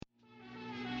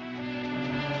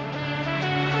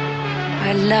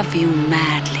I love you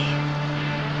madly.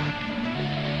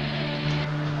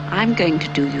 I'm going to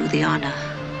do you the honor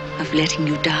of letting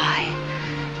you die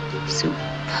superbly.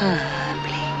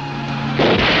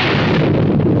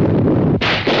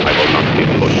 I will not be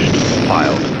pushed,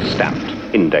 filed,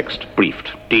 stamped, indexed, briefed,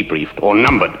 debriefed, or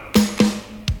numbered.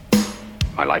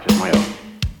 My life is my own.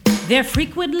 They're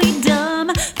frequently dumb,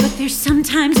 but they're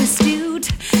sometimes astute.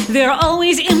 They're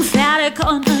always emphatic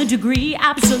on a degree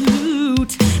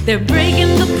absolute. They're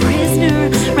breaking the prisoner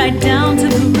right down to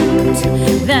the root.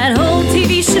 That whole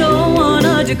TV show on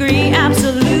a degree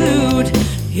absolute.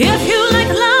 If you like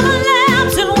lava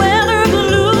lamps and weather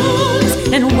balloons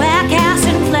and whack-ass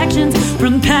inflections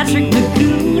from Patrick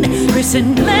McGoon, Chris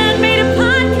and Glenn made a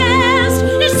podcast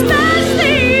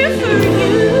especially for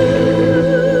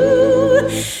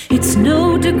you. It's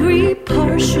no degree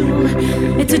partial,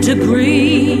 it's a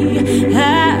degree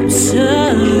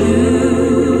absolute.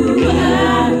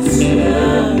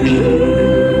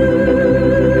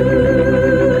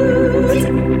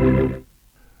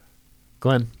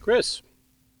 Glenn. Chris.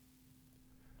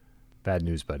 Bad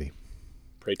news, buddy.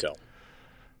 Pray tell.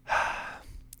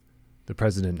 The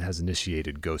president has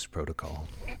initiated Ghost Protocol.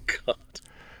 God.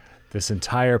 This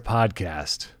entire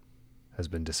podcast has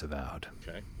been disavowed.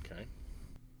 Okay.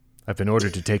 I've been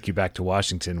ordered to take you back to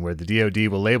Washington, where the DOD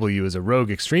will label you as a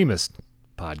rogue extremist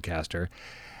podcaster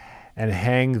and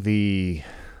hang the,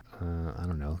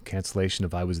 cancellation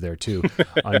of I Was There Too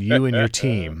on you and your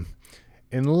team,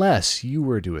 unless you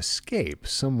were to escape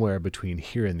somewhere between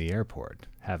here and the airport,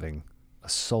 having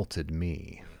assaulted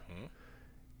me. Mm-hmm.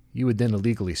 You would then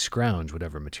illegally scrounge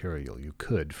whatever material you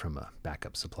could from a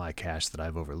backup supply cache that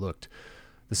I've overlooked,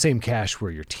 the same cache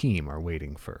where your team are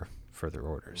waiting for further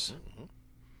orders. Mm-hmm.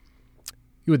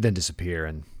 You would then disappear,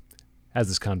 and as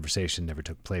this conversation never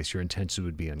took place, your intention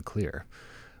would be unclear.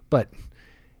 But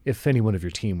if any one of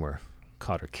your team were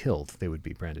caught or killed, they would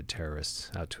be branded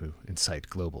terrorists out to incite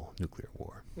global nuclear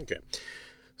war. Okay.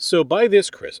 So by this,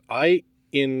 Chris, I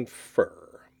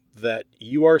infer that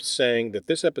you are saying that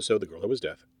this episode, The Girl That Was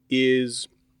Death, is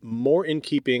more in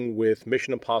keeping with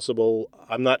Mission Impossible.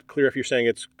 I'm not clear if you're saying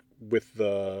it's with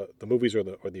the movies or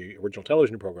the original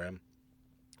television program.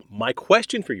 My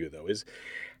question for you, though, is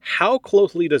how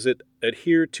closely does it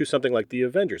adhere to something like The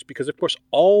Avengers? Because, of course,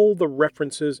 all the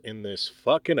references in this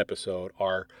fucking episode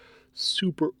are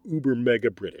super uber mega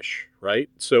British, right?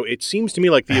 So it seems to me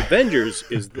like The Avengers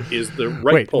is the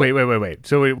right pull. Wait.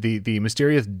 So the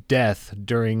mysterious death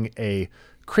during a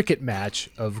cricket match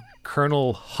of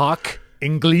Colonel Hawk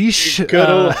English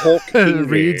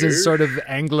reads as sort of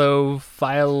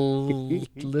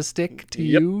Anglophilistic to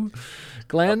you,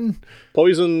 Glenn?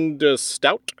 Poisoned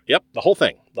stout. Yep, the whole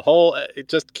thing. It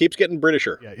just keeps getting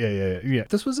Britisher. Yeah.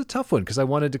 This was a tough one because I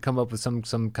wanted to come up with some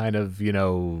kind of,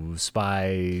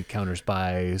 spy,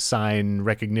 counter-spy, sign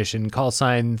recognition, call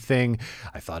sign thing.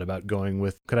 I thought about going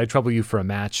with, could I trouble you for a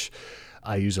match?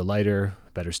 I use a lighter,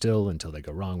 better still, until they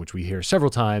go wrong, which we hear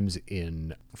several times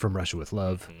in From Russia with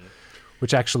Love,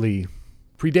 which actually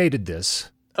predated this.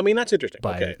 I mean, that's interesting.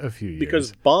 By a few years.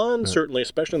 Because Bond, certainly,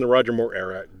 especially in the Roger Moore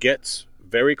era, gets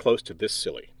very close to this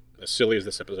silly as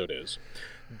this episode is.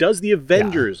 Does the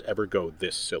Avengers ever go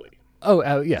this silly?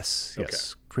 Oh, yes, Okay.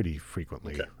 pretty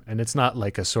frequently. Okay. And it's not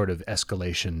like a sort of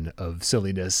escalation of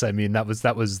silliness. I mean, that was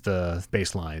the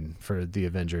baseline for the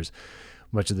Avengers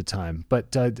much of the time.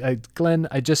 But Glenn,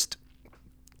 I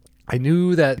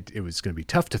knew that it was going to be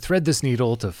tough to thread this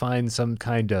needle to find some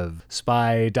kind of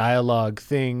spy dialogue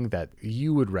thing that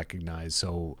you would recognize.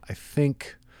 So I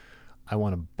think I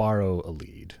want to borrow a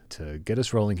lead to get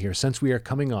us rolling here, since we are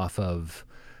coming off of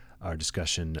our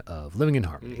discussion of Living in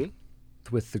Harmony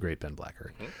with the great Ben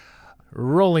Blacker.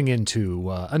 Rolling into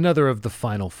another of the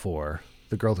final four,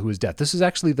 The Girl Who Was Death. This is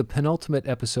actually the penultimate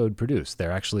episode produced.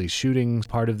 They're actually shooting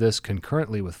part of this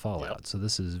concurrently with Fallout. Yep. So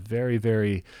this is very,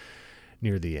 very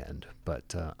near the end.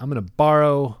 But I'm going to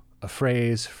borrow a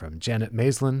phrase from Janet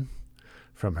Maslin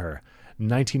from her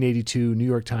 1982 New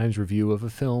York Times review of a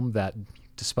film that,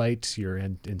 despite your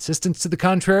insistence to the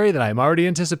contrary that I'm already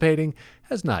anticipating,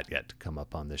 has not yet come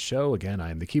up on this show. Again,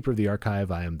 I am the keeper of the archive.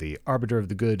 I am the arbiter of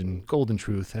the good and golden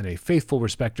truth, and a faithful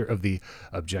respecter of the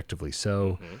objectively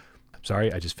so.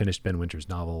 Sorry, I just finished Ben Winter's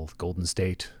novel, Golden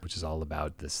State, which is all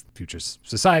about this future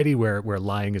society where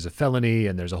lying is a felony,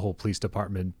 and there's a whole police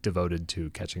department devoted to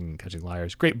catching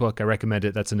liars. Great book. I recommend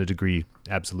it. That's in a degree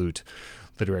absolute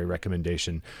literary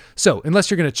recommendation. So,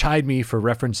 unless you're going to chide me for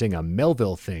referencing a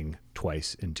Melville thing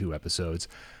twice in 2 episodes,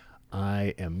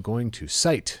 I am going to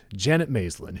cite Janet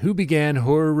Maslin, who began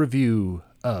her review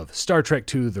of Star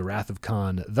Trek II: The Wrath of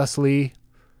Khan thusly: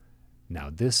 "Now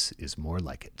this is more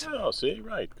like it." Oh, see?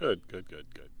 Right. Good.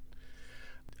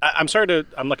 I'm sorry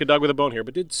I'm like a dog with a bone here,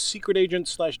 but did Secret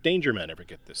Agent / Danger Man ever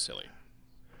get this silly?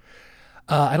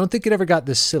 I don't think it ever got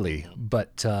this silly,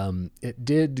 but it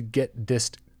did get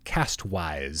this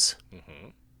cast-wise. Mm-hmm.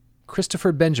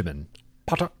 Christopher Benjamin,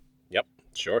 Potter. Yep,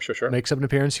 sure. Makes up an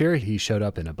appearance here. He showed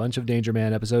up in a bunch of Danger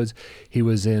Man episodes. He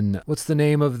was in, what's the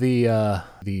name of the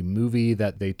movie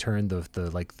that they turned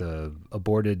the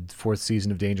aborted fourth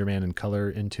season of Danger Man in color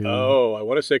into? Oh, I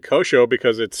want to say Kosho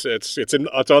because it's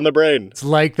on the brain. It's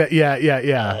like that. Yeah.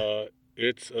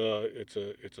 It's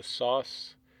a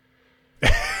sauce.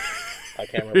 I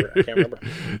can't remember.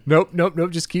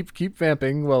 Nope. Just keep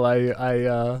vamping while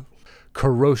I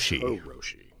Kuroshi.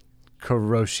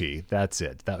 Kuroshi. That's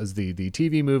it. That was the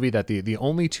TV movie that the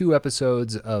only 2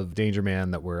 episodes of Danger Man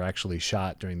that were actually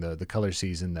shot during the color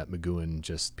season that McGoohan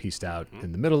just pieced out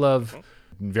in the middle of,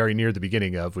 very near the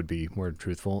beginning of would be more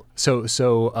truthful. So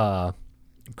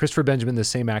Christopher Benjamin, the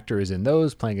same actor, is in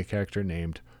those, playing a character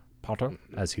named Potter,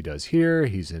 as he does here.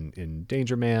 He's in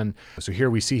Danger Man. So here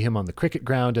we see him on the cricket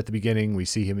ground at the beginning. We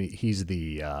see him. He's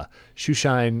the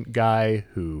shoeshine guy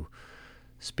who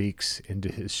speaks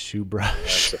into his shoe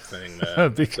brush. That's a thing,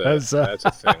 man. Because that's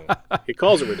a thing. He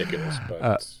calls it ridiculous,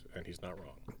 and he's not wrong.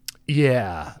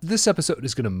 Yeah, this episode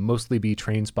is going to mostly be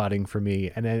train spotting for me,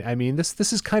 and I mean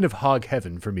this is kind of hog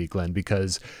heaven for me, Glenn,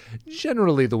 because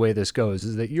generally the way this goes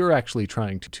is that you're actually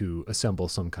trying to assemble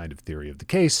some kind of theory of the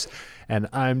case, and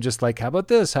I'm just like, how about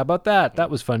this? How about that? That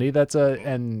was funny. But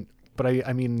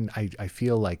I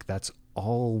feel like that's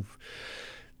all.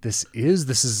 This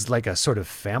is like a sort of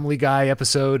Family Guy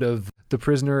episode of The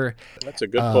Prisoner. That's a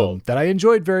good pull. That I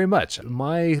enjoyed very much.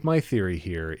 My theory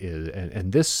here is,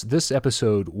 and this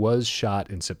episode was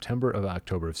shot in September of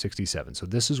October of 1967. So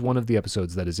this is one of the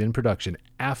episodes that is in production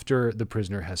after The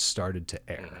Prisoner has started to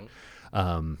air.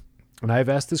 And I've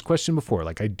asked this question before.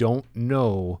 Like, I don't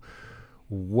know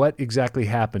what exactly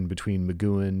happened between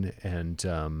McGoohan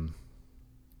and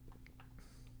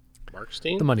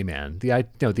Markstein? The money man, the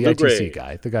ITC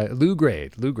guy, the guy, Lou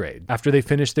Grade. After they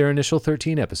finished their initial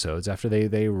 13 episodes, after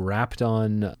they wrapped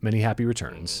on Many Happy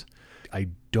Returns, I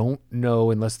don't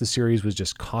know, unless the series was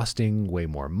just costing way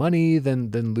more money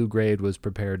than Lou Grade was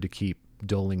prepared to keep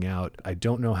doling out. I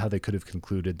don't know how they could have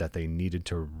concluded that they needed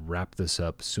to wrap this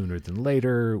up sooner than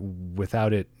later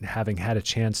without it having had a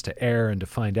chance to air and to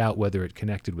find out whether it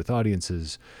connected with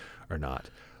audiences or not.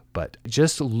 But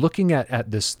just looking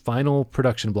at this final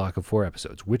production block of 4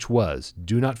 episodes, which was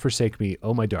Do Not Forsake Me,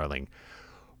 Oh My Darling,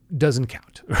 doesn't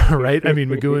count, right? I mean,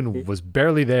 McGoohan was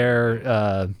barely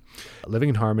there. Living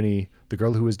in Harmony, The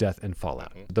Girl Who Was Death, and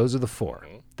Fallout. Those are the 4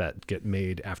 that get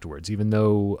made afterwards, even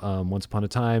though Once Upon a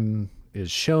Time is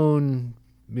shown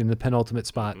in the penultimate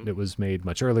spot. It was made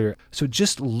much earlier. So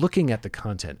just looking at the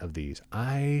content of these,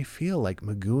 I feel like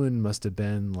McGoohan must have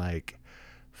been like,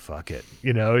 fuck it.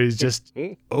 He's just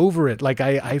over it. Like,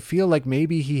 I feel like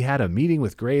maybe he had a meeting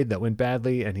with Grade that went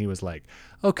badly, and he was like,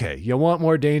 okay, you want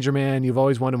more Danger Man? You've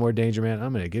always wanted more Danger Man.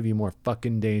 I'm going to give you more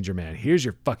fucking Danger Man. Here's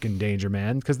your fucking Danger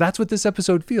Man. Because that's what this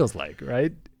episode feels like,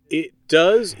 right? It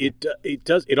does. It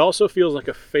does. It also feels like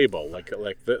a fable, like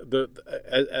the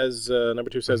as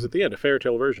number 2 says at the end, a fairy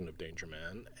tale version of Danger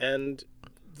Man. And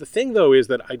the thing, though, is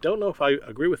that I don't know if I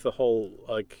agree with the whole,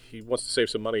 like, he wants to save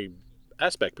some money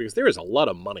aspect, because there is a lot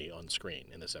of money on screen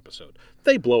in this episode.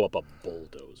 They blow up a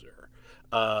bulldozer.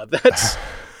 That's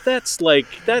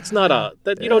not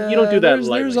you don't do that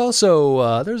lightly. There's also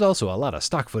a lot of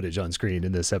stock footage on screen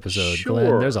in this episode, sure.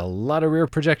 Glenn. There's a lot of rear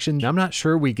projection. I'm not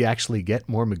sure we actually get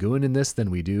more McGoohan in this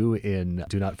than we do in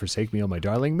Do Not Forsake Me, Oh My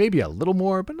Darling. Maybe a little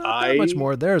more, but not that much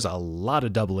more. There's a lot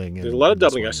of doubling. There's a lot of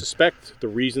doubling. I suspect the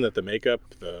reason that the makeup,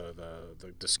 the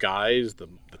disguise, the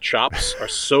chops are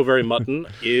so very mutton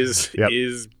is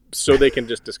so they can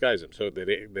just disguise him, so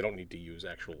they don't need to use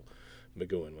actual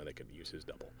McGoohan when they could use his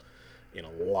double in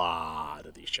a lot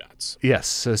of these shots. Yes.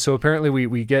 So apparently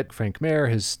we get Frank Mayer,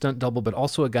 his stunt double, but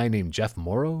also a guy named Jeff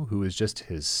Morrow, who is just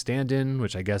his stand-in,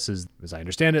 which I guess is, as I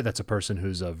understand it, that's a person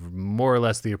who's of more or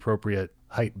less the appropriate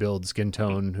height, build, skin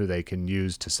tone, who they can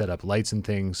use to set up lights and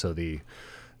things, so the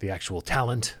actual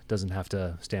talent doesn't have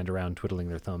to stand around twiddling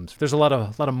their thumbs. There's a lot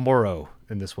of Morrow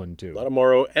in this one too. A lot of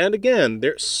Morrow, and again,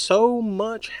 there's so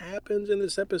much happens in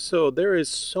this episode. There is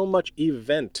so much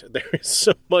event. There is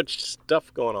so much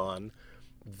stuff going on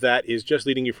that is just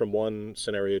leading you from one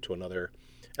scenario to another.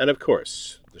 And of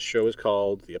course, the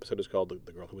episode is called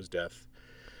The Girl Who Was Death.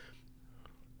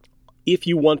 If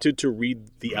you wanted to read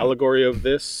the allegory of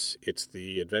this, it's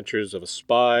the adventures of a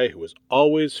spy who is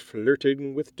always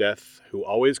flirting with death, who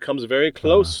always comes very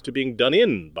close to being done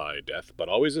in by death, but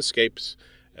always escapes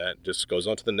and just goes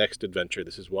on to the next adventure.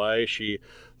 This is why she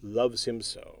loves him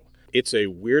so. It's a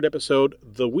weird episode.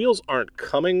 The wheels aren't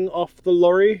coming off the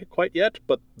lorry quite yet,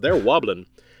 but they're wobbling.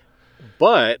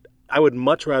 But I would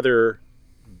much rather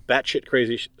batshit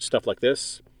crazy stuff like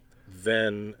this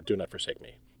than Do Not Forsake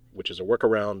Me, which is a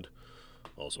workaround,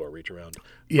 also a reach around.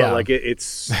 Yeah. But like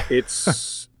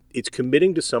it's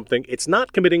committing to something. It's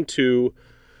not committing to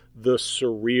the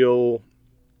surreal,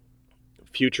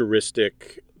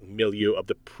 futuristic milieu of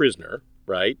The Prisoner,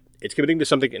 right? It's committing to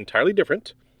something entirely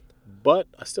different, but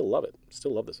I still love it.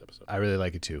 Still love this episode. I really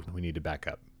like it too. We need to back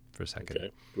up for a second.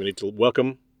 Okay. We need to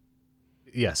welcome.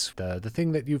 Yes, the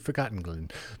thing that you've forgotten, Glenn.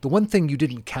 The one thing you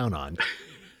didn't count on.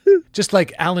 Just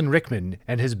like Alan Rickman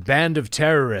and his band of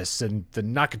terrorists and the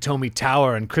Nakatomi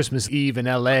Tower on Christmas Eve in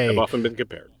L.A. Have often been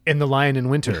compared. In The Lion in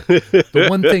Winter. The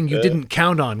one thing you didn't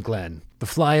count on, Glenn. The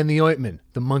fly in the ointment.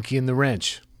 The monkey in the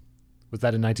wrench. Was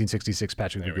that in 1966,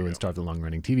 Patrick McGowan, star of the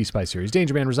long-running TV spy series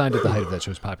Danger Man, resigned at the height of that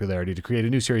show's popularity to create a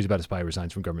new series about a spy who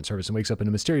resigns from government service and wakes up in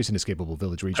a mysterious and inescapable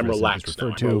village where each I'm resident is relaxed now.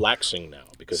 referred I'm to. relaxing now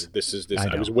because this is this. I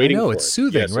I was know. waiting I know, for it's it.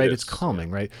 soothing, Yes, right? it It's is.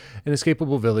 calming, right? An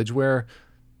escapable village where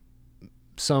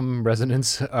some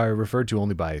residents are referred to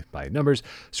only by numbers.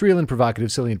 Surreal and provocative,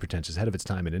 silly and pretentious, ahead of its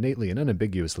time, and innately and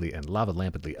unambiguously and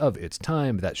lava-lampedly of its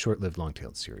time, that short-lived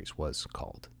long-tailed series was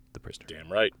called The Prisoner.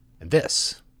 Damn right. And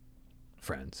this,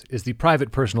 friends, is the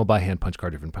private, personal, by-hand punch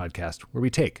card driven podcast where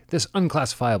we take this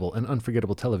unclassifiable and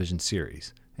unforgettable television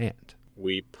series and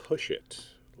We push it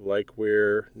like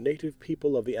we're native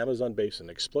people of the Amazon basin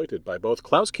exploited by both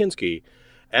Klaus Kinski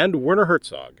and Werner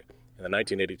Herzog in the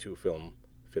 1982 film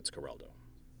Fitzcarraldo.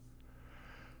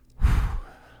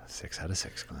 6 out of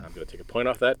 6, Glenn. I'm going to take a point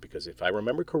off that because if I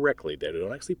remember correctly, they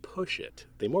don't actually push it.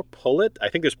 They more pull it. I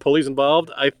think there's pulleys involved.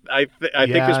 I think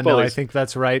there's pulleys. No, I think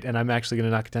that's right, and I'm actually going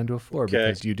to knock it down to a 4 Okay.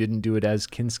 because you didn't do it as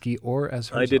Kinski or as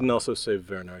Herzog. I didn't also say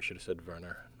Werner. I should have said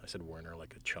Werner. I said Werner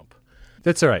like a chump.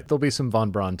 That's all right. There'll be some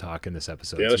Von Braun talk in this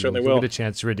episode. Yeah, so there certainly you'll will. get a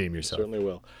chance to redeem yourself. Certainly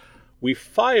will. We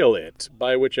file it,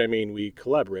 by which I mean we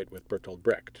collaborate with Bertolt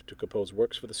Brecht to compose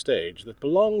works for the stage that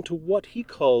belong to what he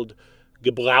called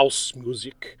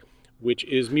Gebrauchsmusik, which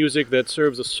is music that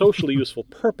serves a socially useful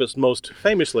purpose, most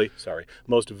famously,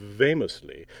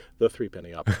 the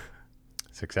Threepenny Opera.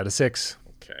 6 out of 6.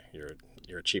 Okay,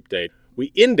 you're a cheap date. We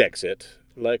index it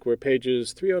like we're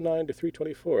pages 309 to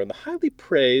 324 in the highly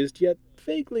praised yet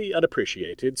vaguely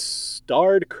unappreciated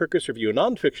starred Kirkus Review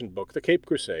nonfiction book, The Cape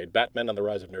Crusade, Batman and the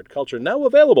Rise of Nerd Culture, now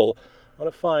available on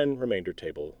a fine remainder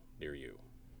table near you.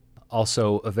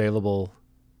 Also available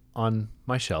on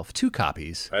my shelf, 2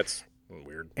 copies, That's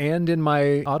weird. and in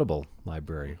my Audible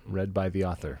library, read by the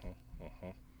author.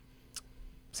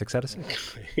 6 out of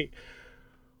 6.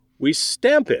 We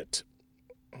stamp it.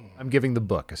 I'm giving the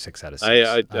book a 6 out of 6.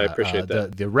 I appreciate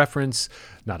that. The reference,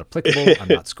 not applicable. I'm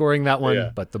not scoring that one,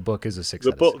 Yeah. but the book is a 6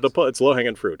 out of 6. It's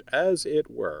low-hanging fruit, as it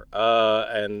were.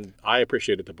 And I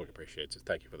appreciate it. The book appreciates it.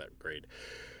 Thank you for that grade.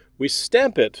 We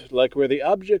stamp it like we're the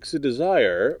objects of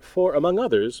desire for, among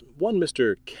others, one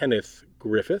Mr. Kenneth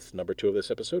Griffith, number 2 of this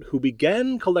episode, who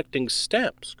began collecting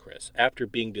stamps, Chris, after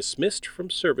being dismissed from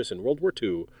service in World War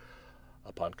II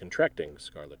upon contracting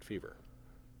scarlet fever.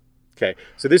 Okay,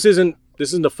 so this isn't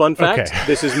a fun fact. Okay.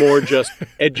 This is more just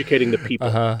educating the people.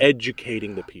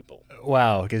 Educating the people.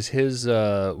 Wow, is his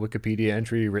Wikipedia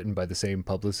entry written by the same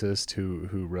publicist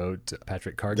who wrote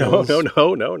Patrick Cargill's?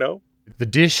 No. The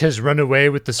dish has run away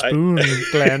with the spoon,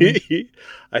 Glenn.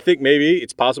 I think maybe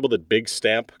it's possible that Big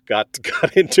Stamp got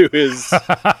into his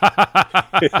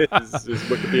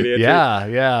Wikipedia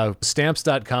entry. Yeah.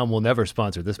 Stamps.com will never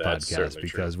sponsor this That's podcast certainly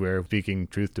because we're speaking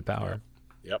truth to power.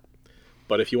 Yep.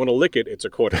 But if you want to lick it, it's a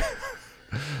quarter.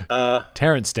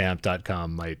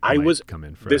 TerrenceStamp.com might come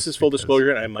in first. This is full because-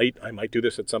 disclosure, and I might do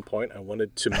this at some point. I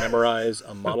wanted to memorize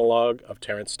a monologue of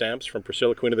Terrence Stamps from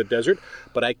Priscilla, Queen of the Desert,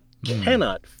 but I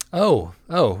cannot. Oh,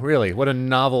 really? What a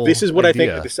novel This is what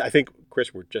idea. I think,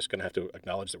 Chris, we're just going to have to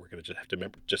acknowledge that we're going to just have to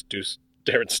just do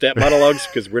Terrence Stamp monologues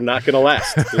because we're not going to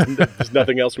last. There's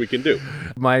nothing else we can do.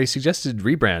 My suggested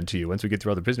rebrand to you once we get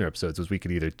through all the Prisoner episodes was we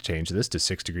could either change this to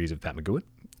 6 Degrees of Pat McGowan,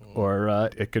 or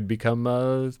it could become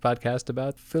a podcast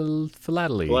about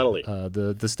philately.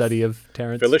 The study of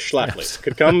Terrence Phyllis Stamps. Schlafly.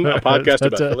 Could come a podcast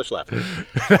about Phyllis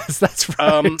Schlafly. That's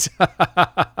right.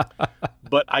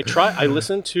 But I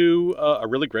listened to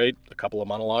a couple of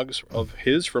monologues of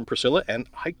his from Priscilla, and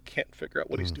I can't figure out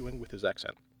what he's doing with his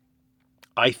accent.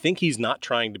 I think he's not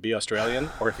trying to be Australian,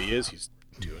 or if he is, he's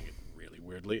doing it really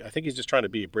weirdly. I think he's just trying to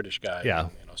be a British guy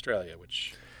in Australia,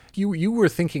 which... You were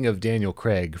thinking of Daniel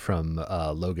Craig from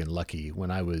Logan Lucky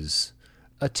when I was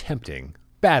attempting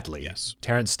badly. Yes.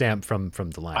 Terrence Stamp from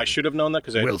The Limey. I should have known that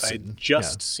because I Wilson, had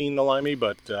just seen The Limey,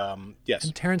 but yes.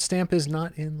 And Terrence Stamp is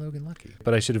not in Logan Lucky.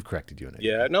 But I should have corrected you on it.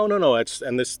 Yeah, no.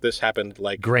 And this happened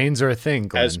like Grains are a thing,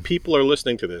 Glenn. as people are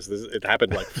listening to this. It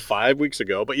happened like 5 weeks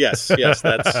ago. But yes,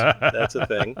 that's a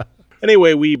thing.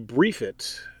 Anyway, we brief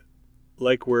it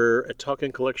like we're a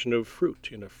talking collection of fruit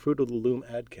in a Fruit of the Loom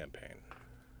ad campaign.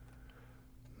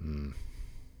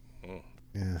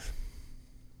 Yeah.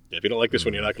 If you don't like this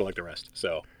one, you're not going to like the rest.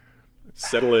 So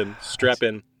settle in, strap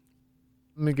in.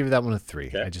 I'm going to give that one a 3.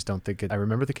 Okay. I just don't think I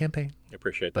remember the campaign. I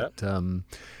appreciate But that.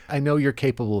 I know you're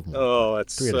capable of more. Oh,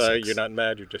 that's 3 out of 6. you're not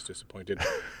mad. You're just disappointed.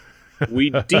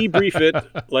 We debrief it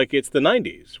like it's the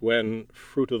 90s when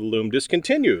Fruit of the Loom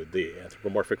discontinued the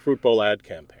Anthropomorphic Fruit Bowl ad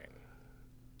campaign.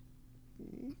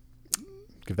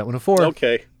 Give that one a 4.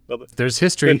 Okay. Well, There's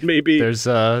history. Then maybe- there's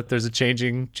a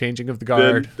changing of the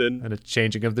guard Then- and a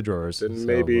changing of the drawers. then So,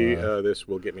 maybe this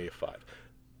will get me a 5.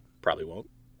 Probably won't.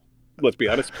 Let's be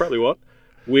honest, probably won't.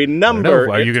 We number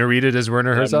Are it. you going to read it as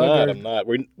Werner Herzog? I'm not.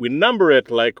 We number it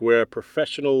like we're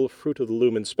professional Fruit of the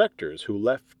Loom inspectors who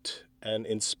left an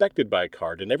inspected by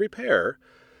card in every pair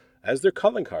as their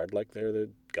calling card, like they're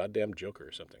the goddamn Joker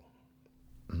or something.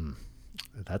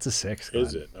 That's a 6.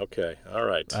 Is Glenn. it? Okay. All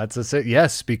right. That's a 6.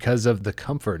 Yes, because of the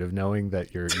comfort of knowing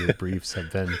that your briefs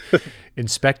have been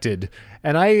inspected,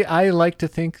 and I like to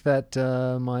think that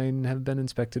mine have been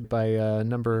inspected by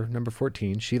number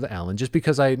 14, Sheila Allen, just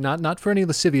because I not for any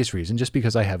lascivious reason, just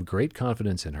because I have great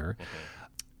confidence in her.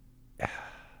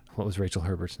 What was Rachel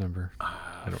Herbert's number?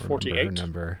 I don't 48, remember her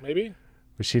number. maybe?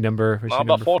 Was she number?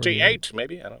 Number 48,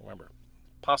 maybe? I don't remember.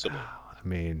 Possibly. I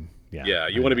mean, yeah. Yeah,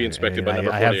 you want to be inspected by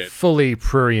number I 48. have fully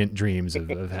prurient dreams of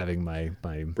having my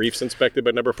Briefs inspected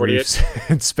by number 48. briefs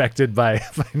inspected by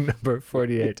number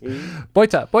 48.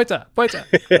 Boita.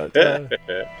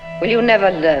 Will you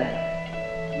never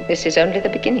learn? This is only the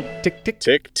beginning. Tick, tick,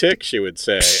 Tick, tick, she would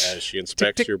say as she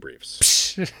inspects tick. your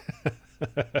briefs.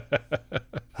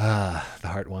 The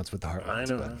heart wants what the heart I wants.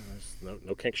 know. Glenn.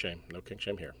 No kink shame. No kink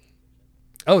shame here.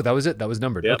 Oh, that was it. That was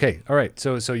numbered. Yep. Okay. All right.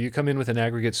 So you come in with an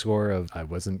aggregate score of, I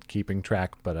wasn't keeping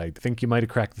track, but I think you might have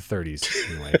cracked the 30s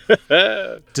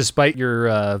anyway. Despite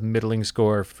your middling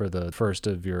score for the first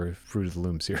of your Fruit of the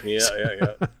Loom series.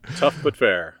 Yeah. Tough but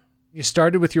fair. You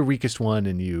started with your weakest one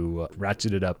and you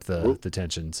ratcheted up the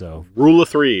tension. So Rule of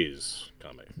threes.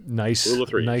 Coming. nice, Rule of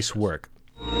threes. nice work.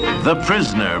 The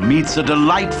prisoner meets a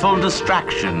delightful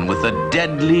distraction with a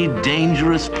deadly,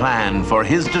 dangerous plan for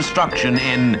his destruction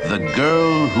in The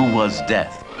Girl Who Was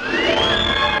Death.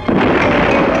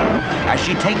 As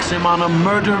she takes him on a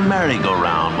murder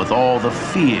merry-go-round with all the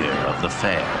fear of the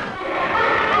fair.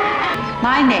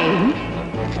 My name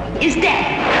is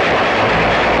Death.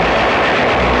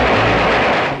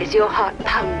 Is your heart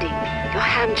pounding? Your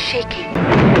hand shaking?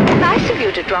 Nice of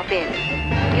you to drop in.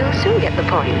 You'll soon get the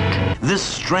point. This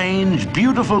strange,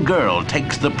 beautiful girl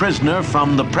takes the prisoner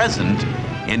from the present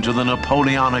into the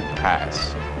Napoleonic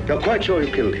past. You're quite sure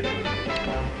you killed him?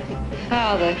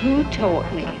 Father, who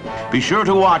taught me? Be sure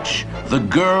to watch The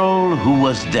Girl Who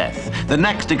Was Death, the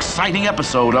next exciting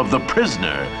episode of The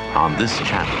Prisoner on this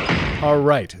channel. All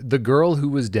right. The Girl Who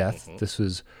Was Death. This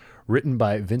was written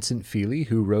by Vincent Feely,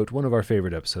 who wrote one of our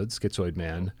favorite episodes, Schizoid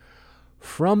Man,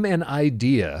 from an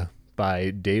idea by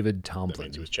David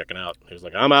Tomblin. He was checking out. He was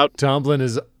like, I'm out. Tomblin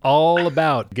is all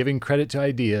about giving credit to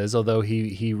ideas, although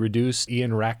he reduced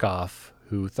Ian Rakoff,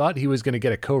 who thought he was going to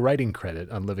get a co-writing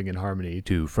credit on Living in Harmony,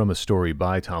 to From a Story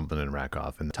by Tomblin and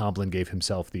Rakoff, and Tomblin gave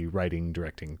himself the writing,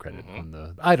 directing credit on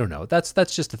the... I don't know. That's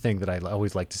just a thing that I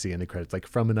always like to see in the credits, like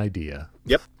from an idea.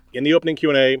 Yep. In the opening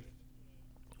Q&A,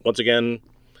 once again,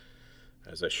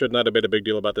 as I should not have made a big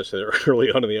deal about this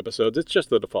early on in the episodes, it's just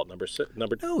the default number. No,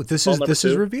 this default number is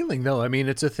 2. revealing, though. I mean,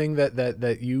 it's a thing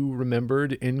that you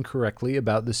remembered incorrectly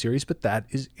about the series, but that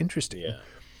is interesting. Yeah.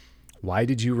 Why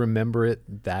did you remember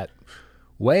it that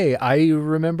way? I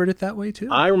remembered it that way, too.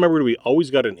 I remember we always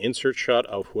got an insert shot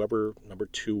of whoever number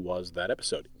 2 was that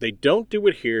episode. They don't do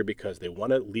it here because they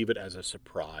want to leave it as a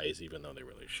surprise, even though they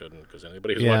really shouldn't, because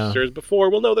anybody who's watched the series before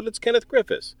will know that it's Kenneth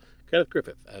Griffith. Kenneth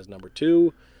Griffith as number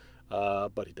 2,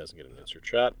 but he doesn't get an insert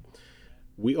shot.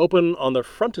 We open on the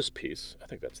frontispiece, I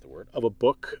think that's the word, of a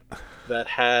book that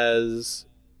has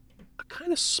a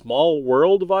kind of small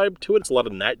world vibe to it. It's a lot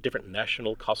of different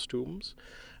national costumes.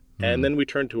 And then we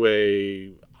turn to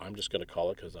I'm just going to call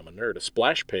it because I'm a nerd, a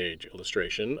splash page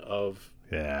illustration of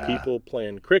people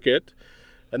playing cricket.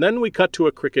 And then we cut to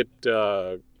a cricket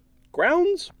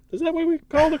grounds. Is that what we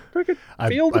call the cricket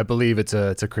field? I believe it's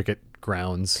a cricket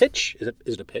grounds. Pitch? Is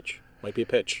it a pitch? Might be a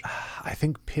pitch. I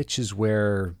think pitch is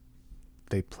where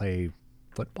they play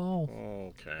football,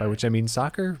 Okay. by which I mean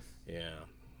soccer. Yeah.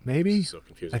 maybe. So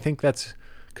confusing. I think that's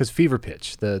because Fever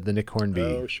Pitch, the Nick Hornby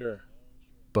Oh, sure.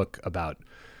 book about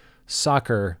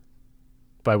soccer,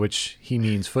 by which he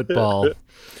means football,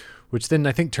 which then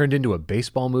I think turned into a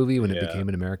baseball movie when it became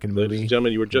an American Ladies movie. and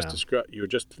gentlemen, you were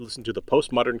just listening to the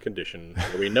postmodern condition,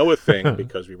 where we know a thing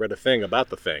because we read a thing about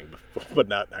the thing, but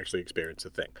not actually experience the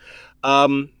thing.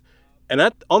 And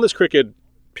that on this cricket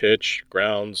pitch,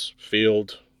 grounds,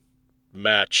 field,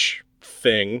 match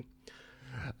thing,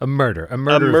 A murder a of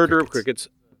murder of crickets. crickets.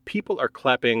 People are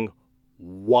clapping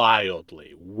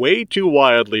wildly, way too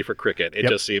wildly for cricket. It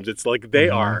just seems it's like they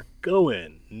are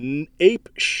going ape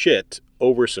shit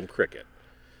over some cricket.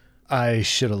 I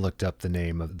should have looked up the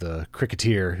name of the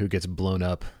cricketer who gets blown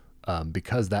up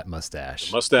because that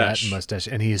mustache. That mustache.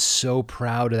 And he is so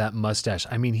proud of that mustache.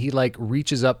 I mean, he like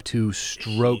reaches up to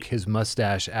stroke his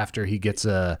mustache after he gets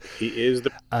a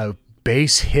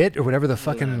base hit or whatever the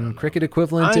fucking cricket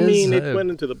equivalent is. I mean, it went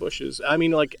into the bushes. I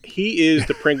mean, like, he is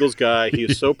the Pringles guy. He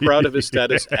is so proud of his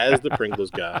status as the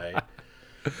Pringles guy.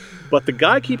 But the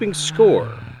guy keeping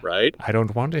score, right? I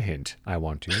don't want a hint. I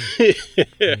want to.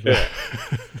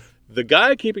 The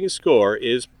guy keeping score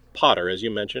is Potter, as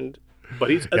you mentioned. But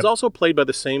he's also played by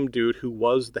the same dude who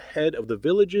was the head of the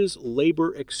village's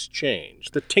labor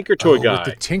exchange, the Tinker Toy guy. With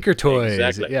the Tinker Toys,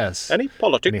 Exactly. yes. Any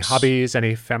politics? Any hobbies?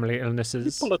 Any family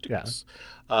illnesses? Politics.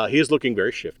 Yeah. He is looking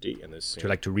very shifty in this scene. What you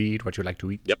like to read? What you like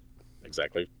to eat? Yep,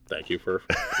 exactly. Thank you for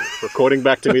quoting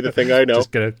back to me the thing I know.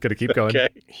 Just gotta keep going. Okay.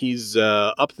 He's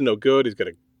up to no good. He's got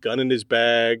a gun in his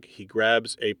bag. He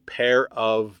grabs a pair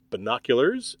of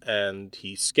binoculars and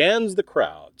he scans the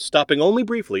crowd, stopping only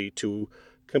briefly to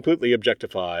completely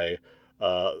objectify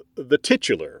the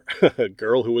titular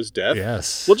girl who was deaf.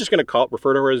 Yes. We're just going to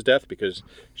refer to her as Death because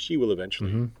she will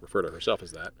eventually refer to herself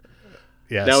as that.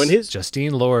 Yes. Now, in his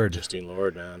Justine Lord. Justine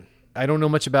Lord, man. I don't know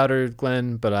much about her,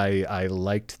 Glenn, but I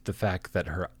liked the fact that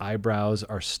her eyebrows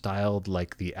are styled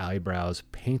like the eyebrows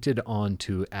painted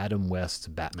onto Adam West's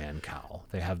Batman cowl.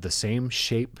 They have the same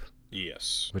shape.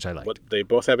 Yes. Which I liked. What they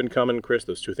both have in common, Chris,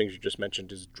 those two things you just mentioned,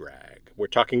 is drag. We're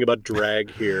talking about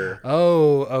drag here.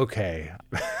 Oh, okay.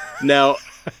 Now,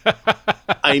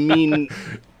 I mean,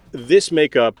 this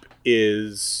makeup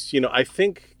is, I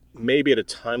think maybe at a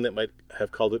time that might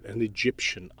have called it an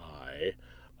Egyptian eye.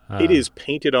 It is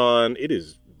painted on, it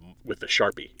is with a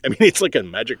Sharpie. I mean, it's like a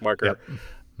magic marker. Yep.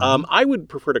 I would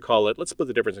prefer to call it, let's split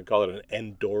the difference and call it an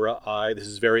Endora eye. This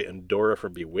is very Endora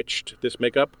from Bewitched, this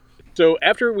makeup. So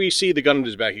after we see the gun in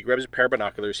his back, he grabs a pair of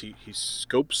binoculars. He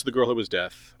scopes the girl who was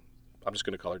Death. I'm just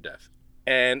going to call her Death.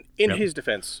 And in his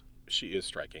defense, she is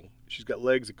striking. She's got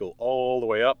legs that go all the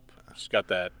way up. She's got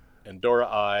that Endora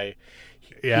eye.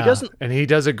 Yeah, and he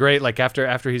does a great, like,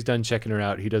 after he's done checking her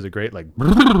out, he does a great, like,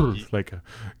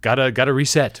 gotta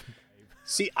reset.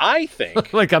 See, I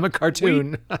think like I'm a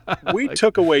cartoon. we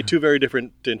took away two very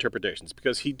different interpretations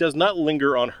because he does not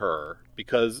linger on her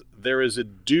because there is a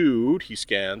dude he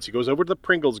scans. He goes over to the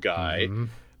Pringles guy. Mm-hmm.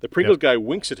 The Pringles guy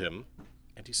winks at him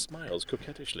and he smiles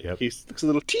coquettishly. He looks a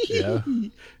little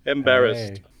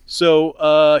embarrassed. Hey.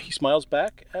 So he smiles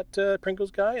back at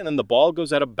Pringles guy and then the ball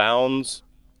goes out of bounds.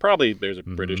 Probably there's a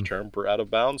British term for out of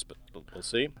bounds, but we'll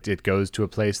see. It goes to a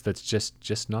place that's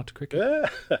just not cricket.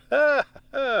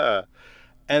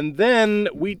 And then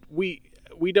we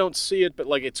don't see it, but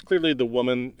like it's clearly the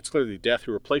woman, it's clearly Death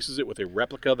who replaces it with a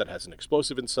replica that has an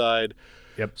explosive inside.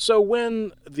 Yep. So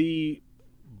when the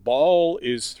ball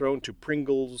is thrown to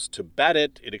Pringles to bat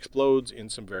it, it explodes in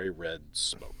some very red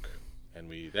smoke. And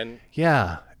we then...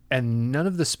 Yeah. And none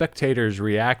of the spectators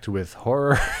react with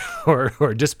horror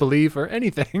or disbelief or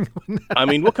anything. I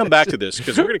mean, we'll come back to this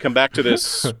because we're going to come back to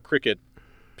this cricket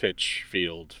pitch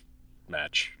field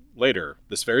match later.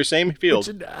 This very same field.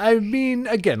 Which, I mean,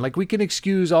 again, like we can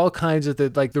excuse all kinds of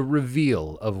the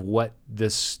reveal of what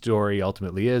this story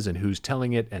ultimately is and who's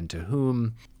telling it and to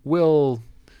whom. We'll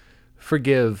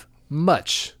forgive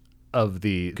much of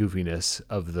the goofiness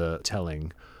of the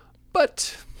telling,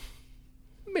 but...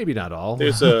 maybe not all.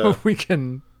 We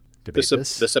can debate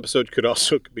this. This episode could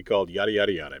also be called Yada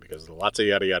Yada Yada because lots of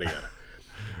yada yada yada.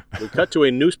 We cut to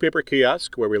a newspaper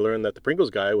kiosk where we learn that the Pringles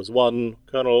guy was one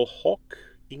Colonel Hawk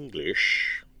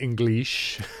English.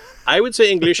 I would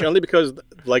say English only because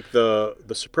like the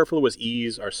superfluous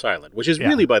E's are silent, which is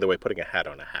really, by the way, putting a hat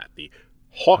on a hat. The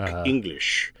Hawk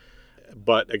English.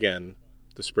 But again,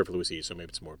 the superfluous E's, so maybe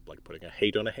it's more like putting a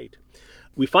hate on a hate.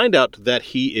 We find out that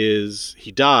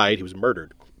he died, he was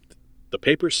murdered. The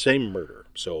papers say murder,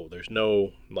 so there's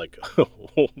no, like,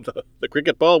 the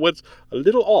cricket ball was a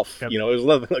little off. Yep. It was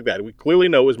nothing like that. We clearly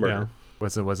know it was murder. Yeah.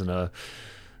 It wasn't a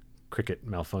cricket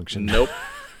malfunction. Nope.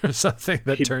 Or something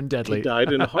that turned deadly. He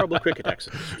died in a horrible cricket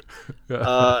accident.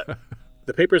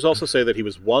 The papers also say that he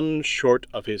was one short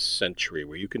of his century.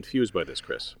 Were you confused by this,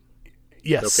 Chris?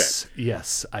 Yes. Okay.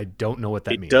 Yes. I don't know what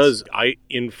that means. It does. I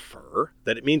infer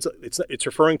that it means it's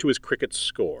referring to his cricket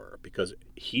score, because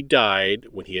he died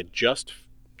when he had just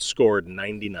scored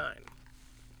 99.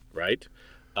 Right?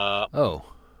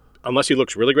 Unless he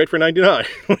looks really great for 99.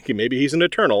 Maybe he's an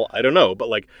eternal. I don't know. But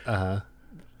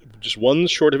just one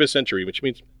short of his century, which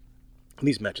means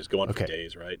these matches go on for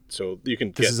days, right? So you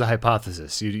can. This is a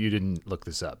hypothesis. You didn't look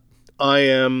this up. I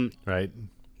am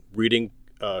reading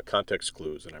context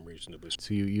clues, and I'm reasonably.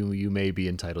 So you may be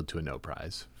entitled to a no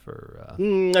prize for.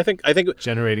 I think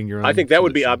generating your own. I think that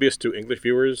would be obvious to English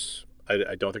viewers.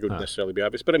 I don't think it would necessarily be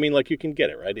obvious, but I mean, you can get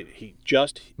it right. He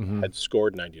just had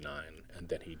scored 99, and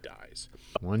then he dies.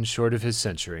 One short of his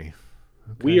century.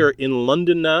 Okay. We are in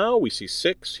London now. We see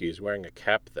Six. He is wearing a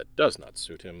cap that does not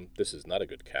suit him. This is not a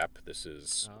good cap. This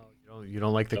is... you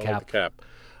don't like the cap? Like the cap.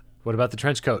 What about the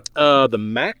trench coat? The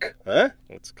Mac. Huh?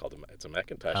 It's called it's a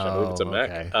Macintosh. I believe it's a Mac.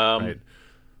 Okay. Right.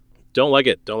 Don't like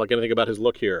it. Don't like anything about his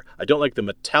look here. I don't like the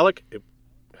metallic...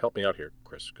 help me out here,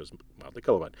 Chris, because I'm mildly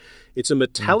colorblind. It's a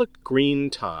metallic green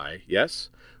tie,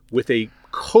 yes, with a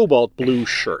cobalt blue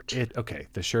shirt.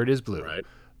 The shirt is blue. Right.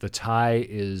 The tie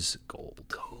is gold.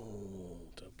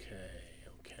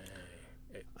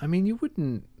 Okay. I mean, you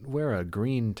wouldn't wear a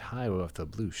green tie with a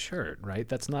blue shirt, right?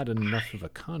 That's not enough of a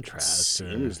contrast. It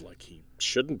seems like he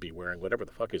shouldn't be wearing whatever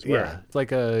the fuck he's wearing. Yeah, it's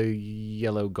like a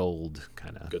yellow gold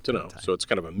kind of. Good to know. Tie. So it's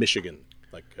kind of a Michigan,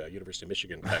 University of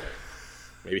Michigan kind of.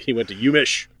 Maybe he went to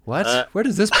UMich. What? Where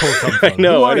does this pull come from? I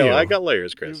know. I got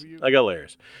layers, Chris. I got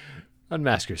layers.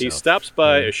 Unmask yourself. He stops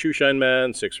by a shoeshine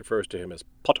man. Six refers to him as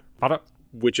Potter,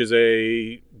 which is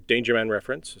a Danger Man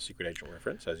reference, a secret agent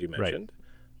reference, as you mentioned. Right.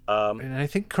 And I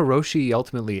think Kuroshi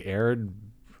ultimately aired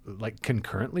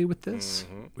concurrently with this,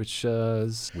 which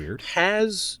is weird.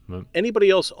 Has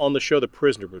anybody else on the show The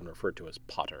Prisoner been referred to as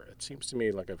Potter? It seems to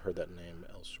me like I've heard that name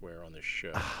elsewhere on this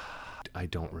show. I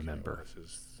don't remember.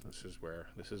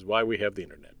 This is why we have the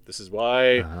internet. This is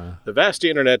why the vast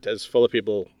internet, as full of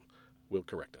people, will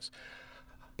correct us.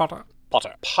 Potter.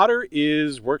 Potter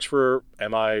works for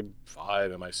MI5,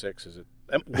 MI6. Is it?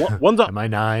 One's a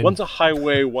MI9. One's a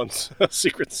highway. One's a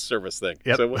Secret Service thing.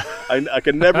 Yep. So I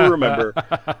can never remember.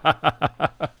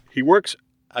 He works.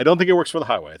 I don't think he works for the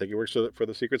highway. I think he works for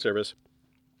the Secret Service.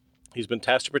 He's been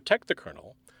tasked to protect the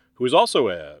colonel, who is also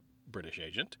a British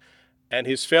agent. And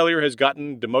his failure has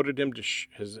gotten him demoted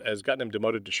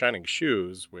to Shining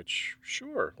Shoes, which,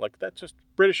 sure, that's just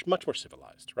British, much more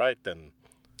civilized, right?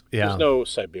 There's no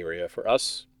Siberia for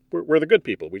us. We're the good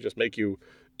people. We just make you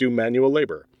do manual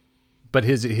labor. But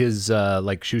his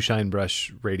shoeshine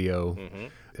brush radio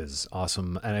is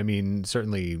awesome, and I mean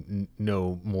certainly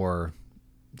no more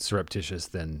surreptitious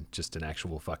than just an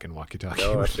actual fucking walkie-talkie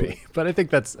would be. But I think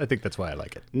that's why I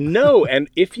like it. No, and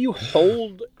if you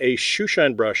hold a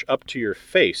shoeshine brush up to your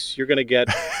face, you're going to get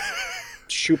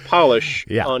shoe polish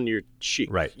on your cheek.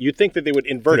 Right. You'd think that they would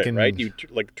invert it, right? You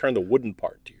turn the wooden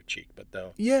part to your cheek, but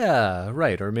no. Yeah,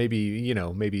 right. Or maybe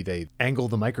they angle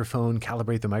the microphone,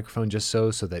 calibrate the microphone just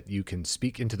so that you can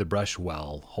speak into the brush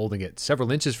while holding it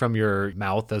several inches from your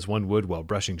mouth, as one would while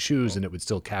brushing shoes, and it would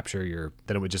still capture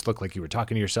then it would just look like you were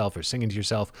talking to yourself or singing to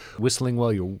yourself, whistling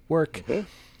while you work. Mm-hmm.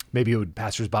 Maybe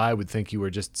passersby would think you were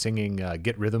just singing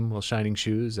Get Rhythm while shining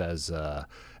shoes, as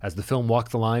the film Walk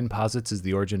the Line posits is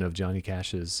the origin of Johnny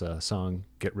Cash's song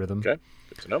Get Rhythm. Okay,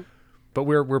 good to know. But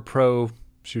we're pro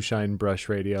shoeshine brush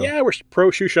radio. Yeah, we're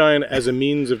pro shoeshine as a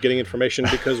means of getting information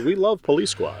because we love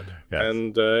Police Squad. Yes.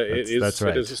 And that's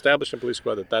right. It is established in Police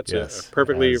Squad that's a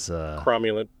perfectly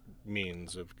cromulent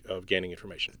means of gaining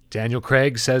information. Daniel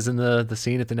Craig says in the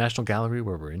scene at the National Gallery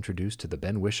where we're introduced to the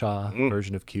Ben Whishaw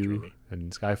version of Q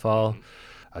and Skyfall,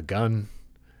 a gun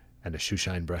and a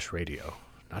shoeshine brush radio.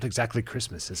 Not exactly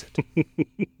Christmas, is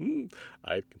it?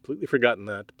 I've completely forgotten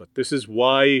that, but this is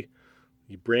why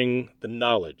you bring the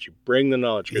knowledge.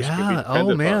 Yeah.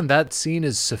 Oh, man, that scene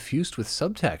is suffused with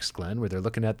subtext, Glenn, where they're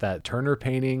looking at that Turner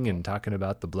painting and talking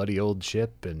about the bloody old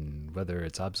ship and whether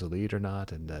it's obsolete or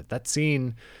not. And that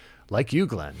scene, like you,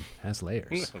 Glenn, has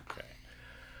layers. Okay.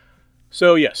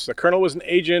 So, yes, the colonel was an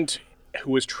agent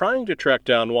who was trying to track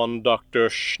down one Dr.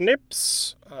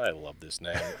 Schnips. I love this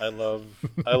name. I love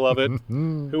it.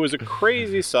 Who was a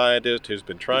crazy scientist who's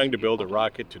been trying to build a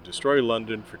rocket to destroy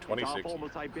London for 26 years.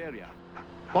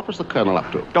 What was the colonel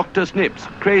up to? Dr. Schnips,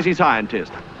 crazy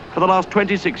scientist. For the last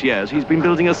 26 years, he's been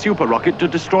building a super rocket to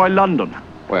destroy London.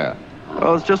 Where?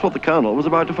 Well, it's just what the colonel was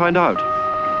about to find out.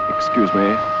 Excuse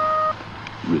me.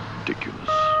 Ridiculous.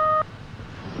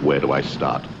 Where do I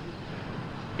start?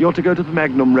 You're to go to the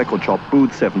Magnum record shop,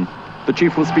 booth 7. The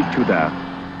chief will speak to you there.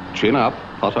 Chin up,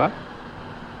 Potter.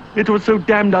 It was so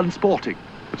damned unsporting.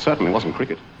 It certainly wasn't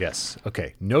cricket. Yes.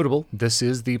 Okay. Notable. This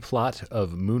is the plot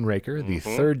of Moonraker, the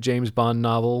third James Bond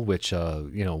novel, which,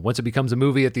 once it becomes a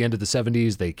movie at the end of the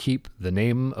 70s, they keep the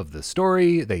name of the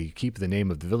story, they keep the name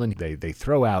of the villain, they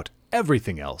throw out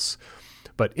everything else.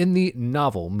 But in the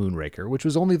novel Moonraker, which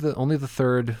was only the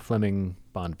third Fleming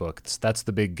Bond book, that's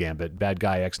the big gambit. Bad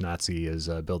guy ex-Nazi is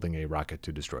building a rocket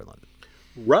to destroy London.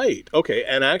 Right. Okay.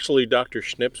 And actually, Dr.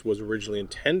 Schnips was originally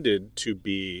intended to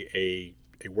be a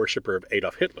worshiper of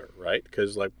Adolf Hitler, right?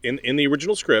 Because like in the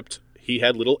original script, he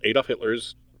had little Adolf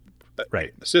Hitlers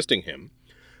assisting him.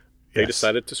 They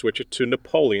decided to switch it to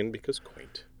Napoleon because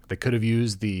quaint. They could have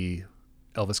used the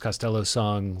Elvis Costello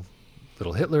song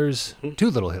Little Hitlers, Two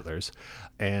Little Hitlers.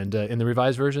 And in the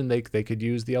revised version, they could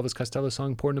use the Elvis Costello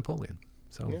song Poor Napoleon.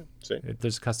 So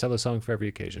there's a Costello song for every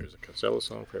occasion. There's a Costello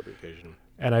song for every occasion.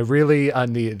 And I really,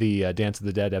 on the Dance of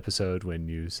the Dead episode, when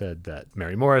you said that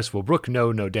Mary Morris will brook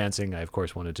no dancing, I, of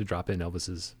course, wanted to drop in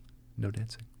Elvis's No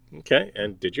Dancing. Okay,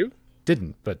 and did you?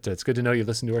 Didn't, but it's good to know you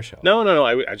listen to our show. No,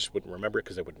 I just wouldn't remember it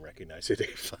because I wouldn't recognize it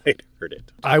if I'd heard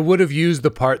it. I would have used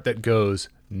the part that goes,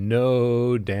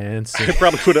 no dancing. I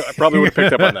probably would have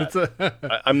picked up on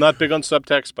that. I'm not big on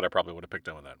subtext, but I probably would have picked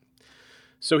up on that.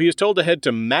 So he is told to head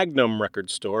to Magnum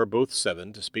Record Store, Booth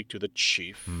 7, to speak to the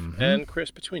chief. And Chris,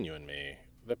 between you and me,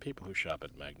 the people who shop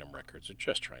at Magnum Records are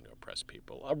just trying to impress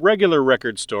people. A regular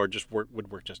record store would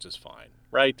work just as fine,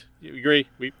 right? You agree?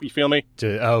 You feel me?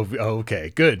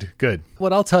 Okay. Good.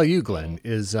 What I'll tell you, Glenn,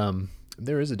 is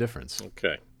there is a difference.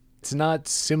 Okay. It's not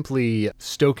simply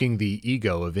stoking the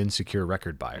ego of insecure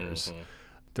record buyers.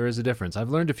 There is a difference. I've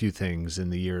learned a few things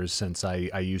in the years since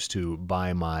I used to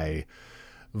buy my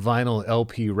vinyl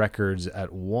LP records at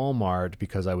Walmart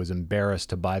because I was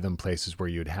embarrassed to buy them places where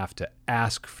you'd have to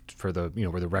ask for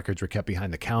where the records were kept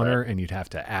behind the counter and you'd have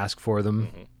to ask for them.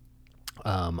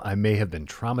 I may have been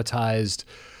traumatized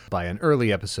by an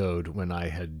early episode when I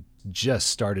had just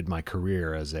started my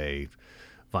career as a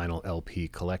vinyl LP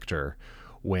collector,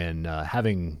 when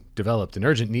having developed an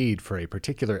urgent need for a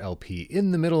particular LP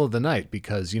in the middle of the night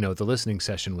because, the listening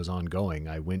session was ongoing,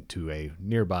 I went to a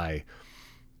nearby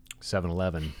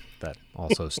 7-Eleven that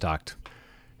also stocked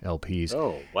LPs.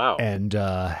 Oh, wow. And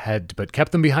but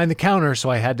kept them behind the counter, so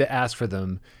I had to ask for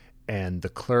them. And the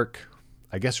clerk,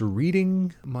 I guess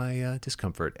reading my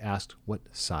discomfort, asked what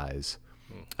size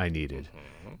I needed.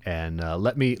 And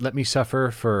let me suffer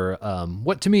for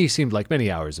what to me seemed like many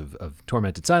hours of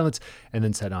tormented silence, and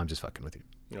then said, I'm just fucking with you.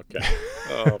 Okay.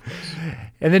 Oh,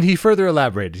 and then he further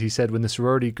elaborated. He said, when the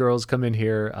sorority girls come in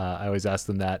here, I always ask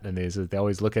them that, and they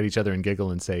always look at each other and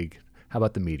giggle and say, how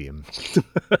about the medium?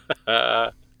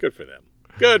 Good for them.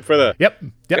 Good for them.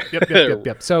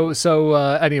 Yep. So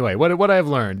anyway, what I've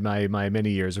learned, my many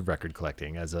years of record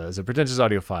collecting as a pretentious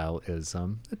audiophile is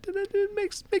it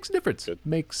makes a difference. Good.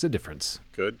 Makes a difference.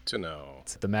 Good to know.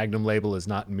 The Magnum label is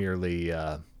not merely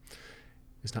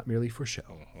for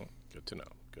show. Good to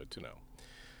know.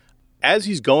 As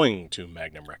he's going to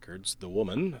Magnum Records, the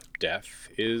woman, Death,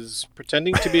 is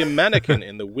pretending to be a mannequin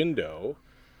in the window.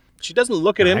 She doesn't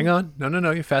look at him. Hang on.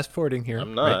 No, you're fast forwarding here.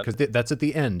 I'm not. Because that's at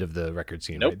the end of the record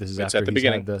scene, Nope. right? This is It's after at the he's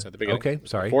beginning. had It's at the beginning. Okay,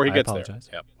 sorry. Before he I gets apologize.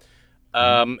 there.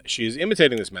 Yep. She's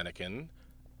imitating this mannequin.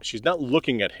 She's not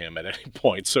looking at him at any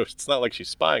point, so it's not like she's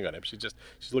spying on him. She's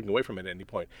looking away from him at any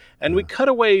point. And we cut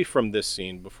away from this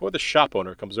scene before the shop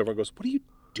owner comes over and goes, "What are you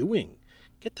doing?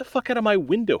 Get the fuck out of my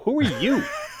window. Who are you?"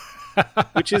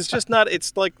 Which is just not,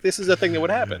 it's like, this is a thing that would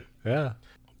happen. Yeah.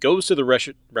 Goes to the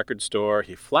record store.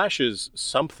 He flashes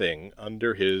something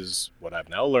under his, what I've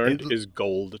now learned, is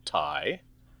gold tie.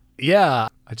 Yeah.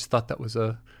 I just thought that was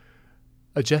a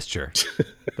gesture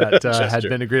that had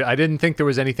been agreed. I didn't think there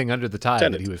was anything under the tie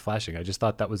that he was flashing. I just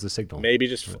thought that was the signal. Maybe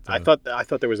just, I thought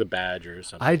there was a badge or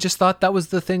something. I just thought that was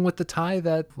the thing with the tie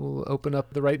that will open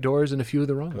up the right doors and a few of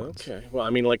the wrong ones. Okay. Well, I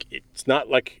mean, like, it's not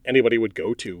like anybody would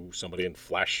go to somebody and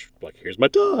flash, like, here's my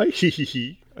tie.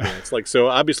 I mean, it's like, so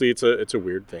obviously it's a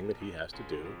weird thing that he has to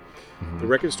do. The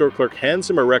record store clerk hands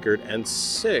him a record, and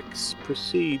Six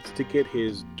proceeds to get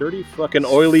his dirty fucking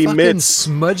oily mitts,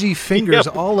 smudgy fingers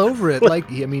all over it. Like,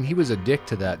 he was a dick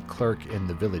to that clerk in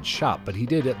the village shop, but he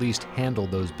did at least handle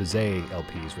those Bizet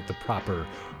LPs with the proper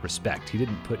respect. He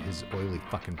didn't put his oily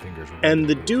fucking fingers. And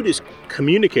the dude is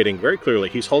communicating very clearly.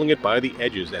 He's holding it by the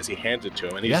edges as he hands it to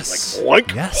him, and he's yes. like,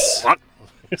 "Oink, yes, oink."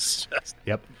 It's just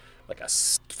like a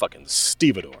fucking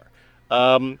stevedore.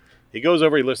 He goes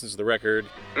over, he listens to the record.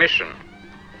 Mission: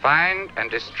 find and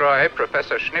destroy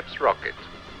Professor Schnips' rocket.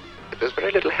 There's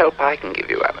very little help I can give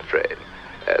you, I'm afraid.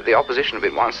 The opposition have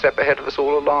been one step ahead of us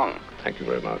all along. Thank you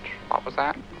very much. What was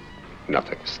that?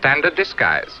 Nothing. Standard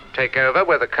disguise. Take over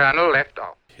where the colonel left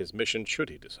off. His mission, should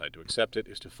he decide to accept it,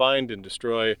 is to find and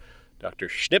destroy Dr.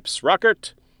 Schnipp's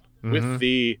rocket with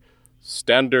the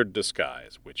standard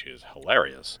disguise, which is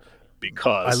hilarious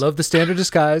because... I love the standard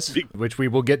disguise, which we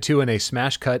will get to in a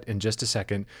smash cut in just a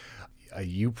second.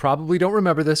 You probably don't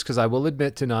remember this because I will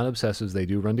admit to non-obsessives they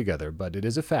do run together, but it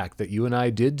is a fact that you and I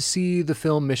did see the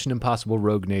film Mission Impossible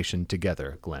Rogue Nation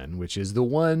together, Glenn, which is the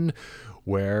one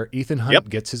where Ethan Hunt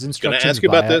gets his instructions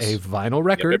via a vinyl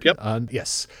record.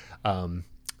 Yes.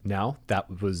 Now,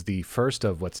 that was the first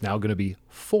of what's now going to be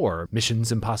 4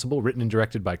 Missions Impossible, written and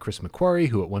directed by Chris McQuarrie,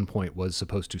 who at one point was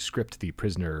supposed to script the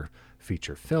Prisoner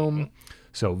feature film.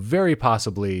 So very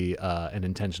possibly an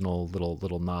intentional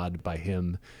little nod by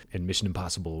him in Mission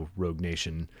Impossible Rogue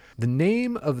Nation. The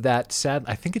name of that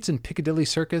I think it's in Piccadilly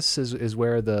Circus is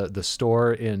where the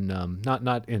store in,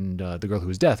 not in The Girl Who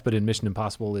Was Death, but in Mission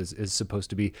Impossible is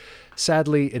supposed to be.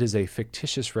 Sadly, it is a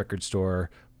fictitious record store,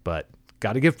 but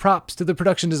got to give props to the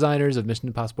production designers of Mission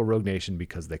Impossible Rogue Nation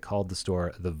because they called the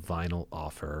store the Vinyl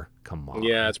Offer. Come on.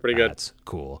 Yeah, it's pretty good. That's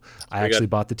cool. I actually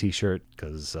bought the t-shirt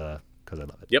because I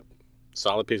love it. Yep.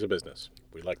 Solid piece of business.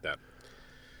 We like that.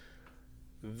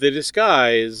 The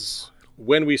disguise,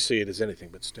 when we see it, is anything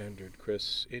but standard,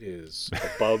 Chris. It is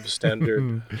above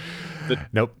standard.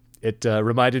 Nope. It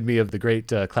reminded me of the great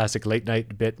classic late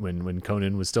night bit when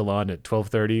Conan was still on at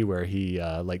 12:30, where he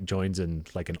joins in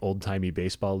like an old timey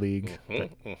baseball league.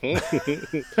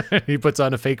 He puts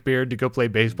on a fake beard to go play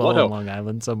baseball on Long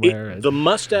Island somewhere. The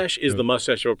mustache is the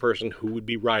mustache of a person who would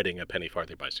be riding a penny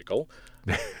farthing bicycle.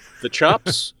 The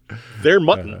chops, they're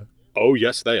mutton. Oh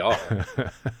yes, they are.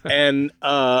 And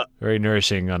very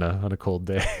nourishing on a cold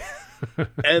day.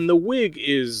 And the wig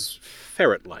is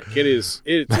ferret-like. It's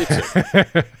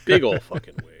a big old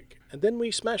fucking wig. And then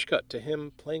we smash cut to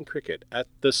him playing cricket at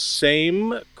the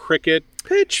same cricket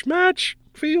pitch match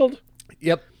field.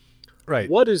 Yep. Right.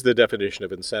 What is the definition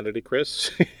of insanity,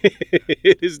 Chris?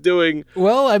 It is doing...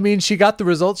 Well, I mean, she got the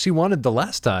results she wanted the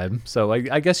last time, so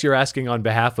I guess you're asking on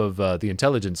behalf of the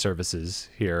intelligence services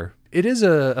here. It is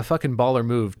a fucking baller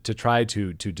move to try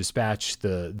to dispatch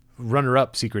the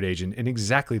runner-up secret agent in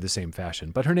exactly the same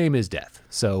fashion, but her name is Death,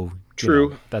 so...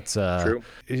 True. That's True.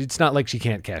 It's not like she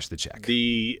can't cash the check.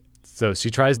 So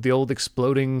she tries the old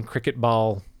exploding cricket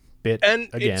ball bit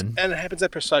again. And it happens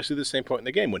at precisely the same point in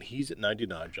the game when he's at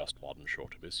 99, just Walden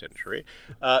short of his century.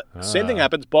 Same thing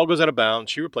happens. Ball goes out of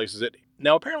bounds. She replaces it.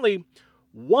 Now, apparently,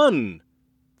 one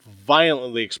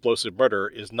violently explosive murder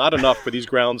is not enough for these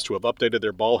grounds to have updated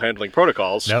their ball handling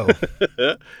protocols. No.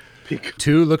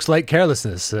 2 looks like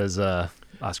carelessness, as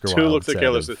Oscar Wilde 2 looks like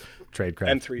carelessness.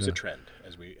 Tradecraft. And 3's a trend,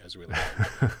 as we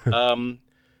learn.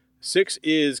 6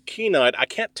 is keen-eyed. I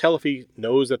can't tell if he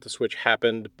knows that the switch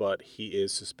happened, but he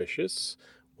is suspicious.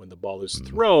 When the ball is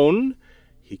thrown,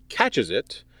 he catches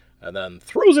it and then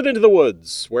throws it into the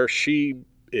woods where she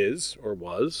is or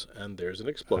was, and there's an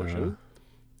explosion.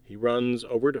 He runs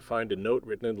over to find a note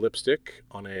written in lipstick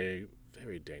on a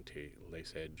very dainty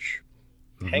lace edge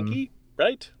hanky,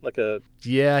 right?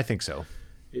 Yeah, I think so.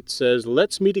 It says,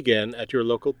 "Let's meet again at your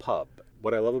local pub."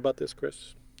 What I love about this,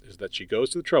 Chris, is that she goes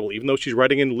to the trouble, even though she's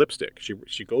writing in lipstick,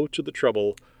 she goes to the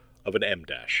trouble of an M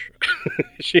dash.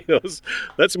 She goes,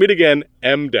 "Let's meet again,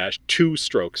 M dash, 2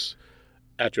 strokes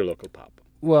at your local pub."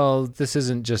 Well, this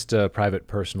isn't just a private,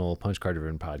 personal punch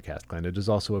card-driven podcast, Glenn. It is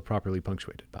also a properly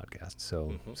punctuated podcast.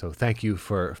 So thank you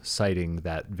for citing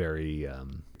that very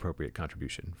appropriate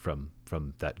contribution from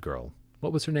that girl.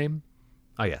 What was her name?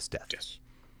 Oh, yes, Death. Yes.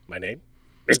 My name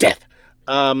is Death.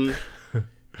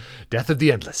 Death of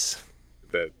the Endless.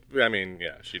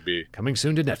 She'd be... Coming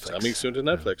soon to Netflix. Coming soon to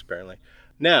Netflix, apparently.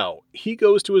 Now, he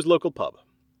goes to his local pub.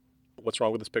 What's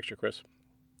wrong with this picture, Chris?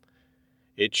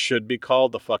 It should be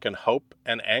called the fucking Hope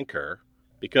and Anchor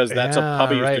because that's a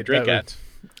pub he used to drink at.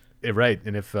 Right,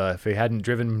 and if he hadn't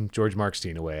driven George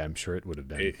Markstein away, I'm sure it would have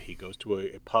been. He goes to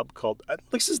a pub called...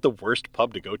 This is the worst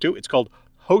pub to go to. It's called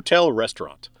Hotel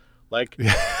Restaurant. Like...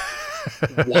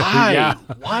 Why? Yeah.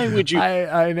 Why would you?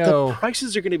 I know. The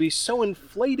prices are going to be so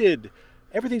inflated.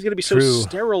 Everything's going to be so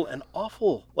sterile and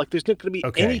awful. Like there's not going to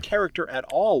be any character at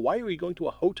all. Why are we going to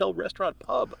a hotel restaurant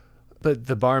pub? But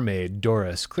the barmaid,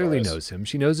 Doris, clearly knows him.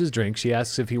 She knows his drink. She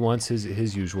asks if he wants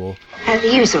his usual.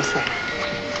 The usual, sir.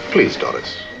 Please,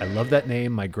 Doris. I love that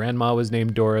name. My grandma was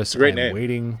named Doris. Great I'm name.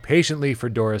 Waiting patiently for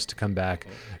Doris to come back.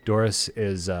 Doris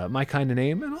is my kind of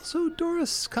name, and also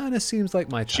Doris kind of seems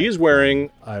like my type. She's wearing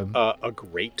a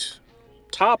great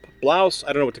top, blouse. I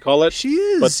don't know what to call it. She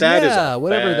is, but that is a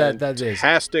whatever that is.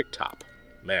 Fantastic top,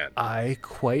 man. I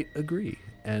quite agree.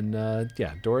 And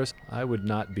Doris, I would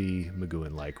not be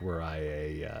McGowan like were I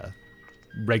a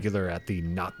regular at the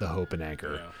Not the Hope and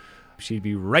Anchor. Yeah. she'd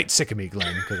be right sick of me,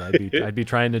 Glenn, because I'd be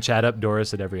trying to chat up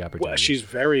Doris at every opportunity. Well, she's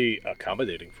very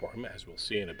accommodating for him, as we'll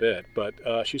see in a bit. But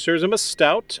she serves him a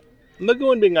stout.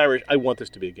 Magoon being Irish, I want this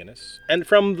to be a Guinness. And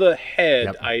from the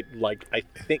head, I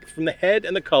think from the head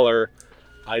and the color,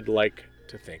 I'd like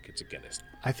to think it's a Guinness.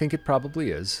 I think it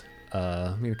probably is.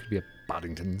 I mean, it could be a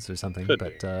Boddington's or something, Could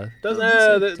but be.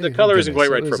 The color isn't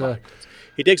quite right for Boddington's.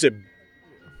 He takes a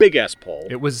big ass pull.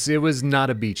 It was not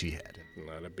a beachy head.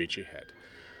 Not a beachy head.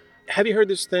 Have you heard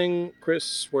this thing,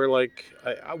 Chris, where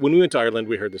when we went to Ireland,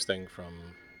 we heard this thing from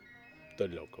the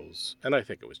locals, and I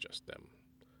think it was just them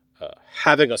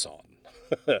having us on.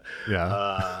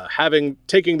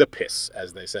 Taking the piss,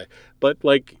 as they say. But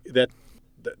like that,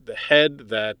 the head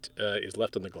that is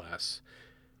left on the glass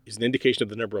is an indication of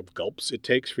the number of gulps it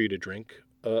takes for you to drink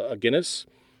a Guinness.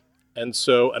 And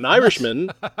so an Irishman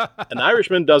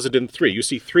does it in 3. You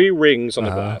see 3 rings on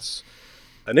the glass.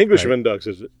 An Englishman does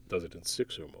it in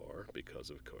 6 or more because,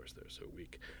 of course, they're so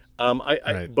weak.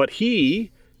 But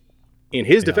he, in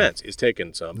his defense, is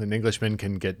taking some. An Englishman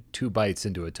can get 2 bites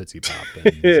into a Tootsie Pop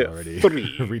and he's already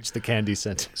reached the candy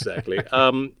center. Exactly.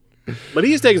 But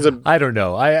he's taking some. I don't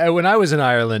know. When I was in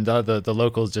Ireland, the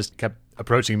locals just kept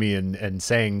approaching me and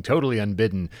saying, totally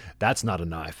unbidden, "That's not a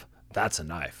knife. That's a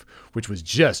knife," which was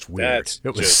just weird.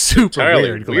 It was super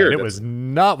weird. It was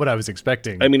not what I was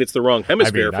expecting. I mean, it's the wrong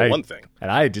hemisphere for one thing. And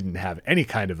I didn't have any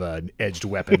kind of an edged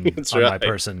weapon on my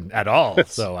person at all.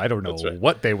 So I don't know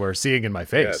what they were seeing in my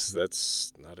face. Yes,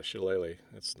 that's not a shillelagh.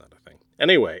 That's not a thing.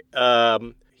 Anyway,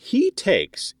 he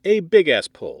takes a big-ass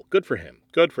pull. Good for him.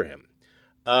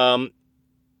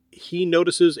 He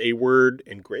notices a word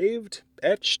engraved,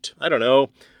 etched, I don't know,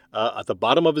 at the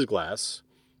bottom of his glass.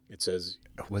 It says...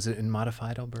 Was it in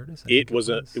modified Albertus? It was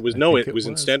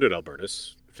in standard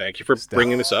Albertus. Thank you for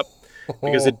bringing this up.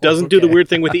 Because it doesn't do the weird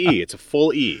thing with the E. It's a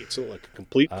full E. It's like a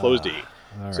complete closed E.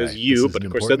 It says you, but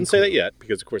of course it doesn't say that yet,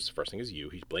 because of course the first thing is you.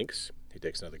 He blinks. He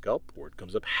takes another gulp. Word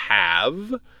comes up,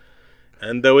 have.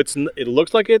 And though it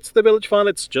looks like it's the village font,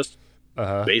 it's just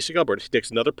basic Albertus. He takes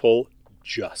another pull,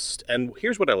 just. And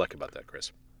here's what I like about that,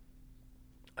 Chris.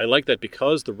 I like that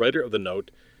because the writer of the note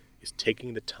is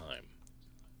taking the time.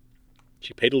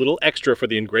 She paid a little extra for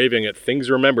the engraving at Things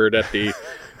Remembered at the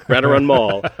Granarun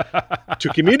Mall to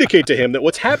communicate to him that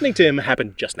what's happening to him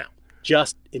happened just now.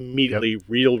 Just immediately,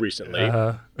 real recently.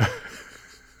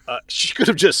 She could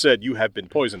have just said, "You have been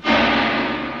poisoned."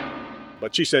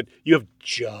 But she said, "You have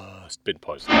just been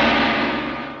poisoned."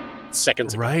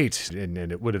 Seconds ago. Right.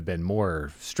 And it would have been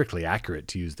more strictly accurate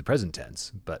to use the present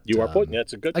tense. But you are poisoned.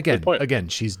 That's a good point. Again,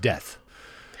 she's death.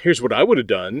 Here's what I would have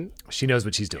done. She knows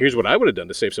what she's doing. Here's what I would have done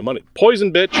to save some money.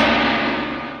 Poison, bitch.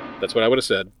 That's what I would have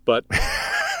said. But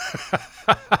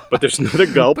there's another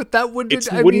gulp. But that would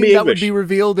be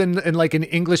revealed in like an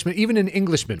Englishman. Even an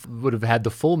Englishman would have had the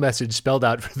full message spelled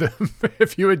out for them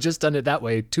if you had just done it that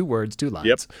way. 2 words, 2 lines.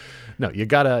 Yep. No, you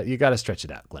gotta stretch it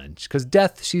out, Glenn. Because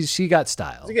death, she got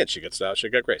style. Again, she got style. She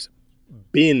got grace.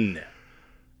 Bin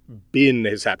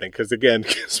is happening because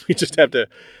we just have to.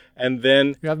 And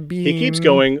then he keeps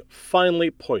going, finally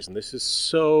poison. This is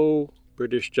so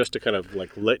British just to kind of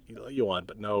like let you on.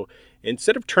 But no,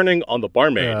 instead of turning on the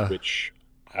barmaid, which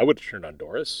I would have turned on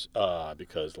Doris,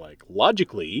 because like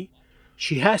logically,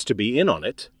 she has to be in on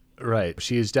it. Right.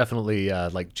 She is definitely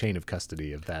like chain of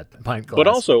custody of that pint glass. But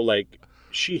also like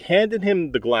she handed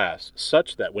him the glass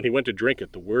such that when he went to drink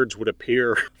it, the words would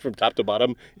appear from top to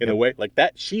bottom in a way like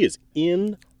that. She is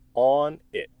in on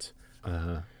it.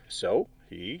 So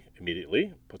he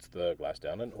immediately puts the glass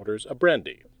down and orders a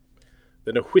brandy,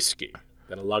 then a whiskey,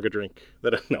 then a lager drink.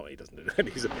 No, he doesn't do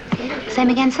that. Same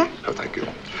again, sir? No, thank you.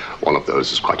 One of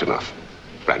those is quite enough.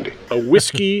 Brandy. A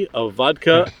whiskey, a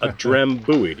vodka, a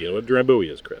drambuie. Do you know what drambuie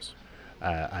is, Chris?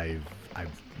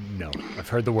 No. I've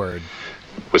heard the word.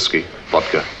 Whiskey,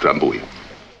 vodka, drambuie.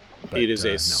 It is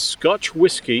a Scotch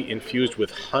whiskey infused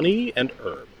with honey and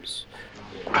herbs.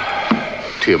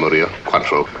 Tia Maria,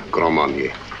 Cointreau, Grand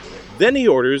Marnier. Then he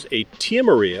orders a Tia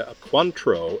Maria, a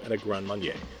Cointreau, and a Grand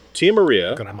Marnier. Tia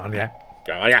Maria. Grand Marnier.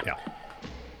 Yeah.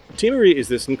 Tia Maria is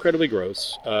this incredibly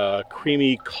gross,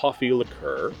 creamy coffee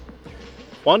liqueur.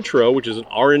 Cointreau, which is an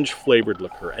orange-flavored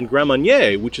liqueur, and Grand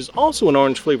Marnier, which is also an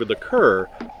orange-flavored liqueur,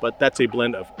 but that's a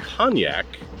blend of cognac,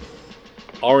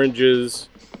 oranges,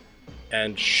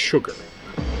 and sugar.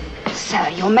 Sir,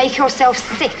 you'll make yourself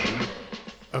sick.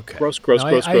 Okay. Gross.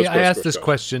 I asked this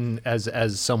question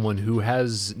as someone who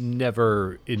has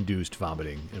never induced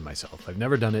vomiting in myself. I've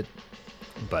never done it,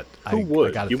 but I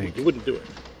gotta think. You wouldn't do it.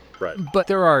 Right. But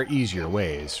there are easier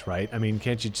ways, right? I mean,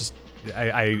 can't you just...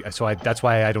 that's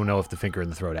why I don't know if the finger in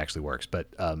the throat actually works, but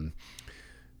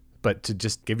But to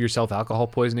just give yourself alcohol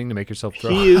poisoning to make yourself throw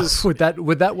up,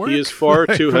 would that work? He is far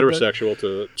too heterosexual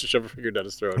to shove a finger down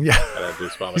his throat. Yeah. And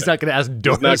he's not going to ask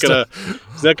Doris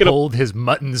he's not gonna hold his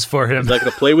muttons for him. He's not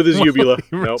going to play with his uvula.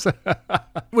 Nope.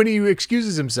 When he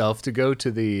excuses himself to go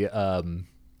to the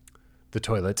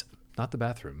toilet, not the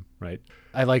bathroom, right?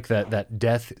 I like that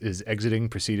Death is exiting,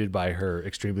 preceded by her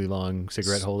extremely long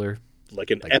cigarette holder. Like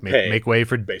an epee. Make way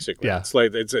for... Basically. Yeah. It's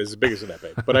like, it's as big as an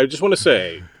epee. But I just want to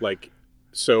say, like...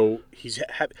 So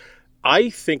I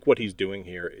think what he's doing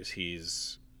here is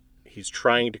he's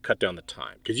trying to cut down the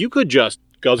time, because you could just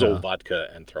guzzle vodka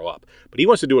and throw up, but he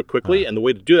wants to do it quickly, and the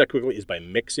way to do that quickly is by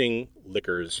mixing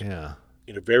liquors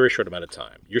in a very short amount of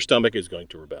time. Your stomach is going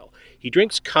to rebel. He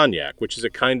drinks cognac, which is a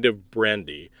kind of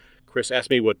brandy. Chris, ask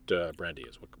me what brandy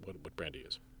is. What brandy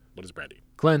is? What is brandy?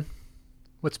 Glenn,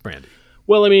 what's brandy?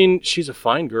 Well, I mean, she's a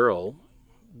fine girl.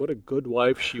 What a good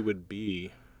wife she would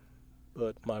be.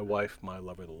 But my wife, my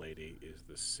lover, the lady, is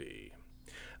the sea.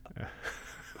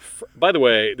 By the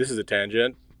way, this is a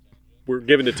tangent. We're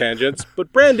given to tangents,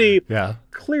 but brandy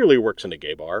clearly works in a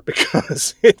gay bar,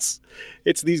 because it's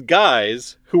these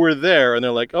guys who are there, and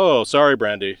they're like, "Oh, sorry,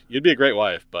 Brandy, you'd be a great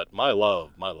wife, but my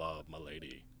love, my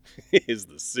lady, is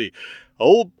the sea."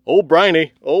 Old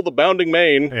Briny, old the bounding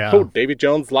main. Yeah. Oh, Davy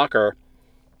Jones' locker.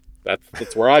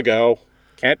 That's where I go.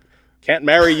 Can't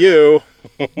marry you.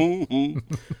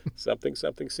 something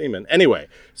semen. Anyway,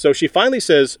 so she finally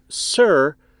says,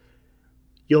 "Sir,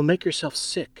 you'll make yourself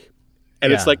sick."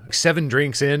 And it's like 7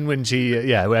 drinks in when she,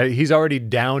 he's already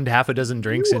downed half a dozen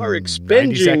drinks in 90 seconds. You are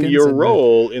expending your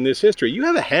role in this history. You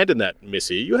have a hand in that,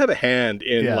 Missy. You have a hand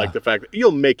in like the fact that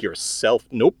you'll make yourself,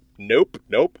 nope.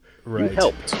 Right. You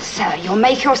helped. Sir, you'll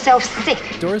make yourself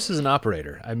sick. Doris is an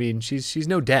operator. I mean, she's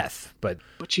no Death, but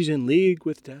she's in league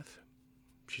with Death.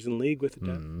 She's in league with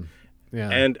Death. Yeah.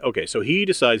 And, okay, so he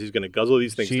decides he's going to guzzle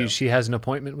these things down. She has an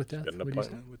appointment with Death? Got an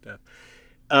appointment with Death.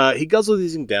 He guzzles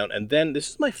these things down, and then, this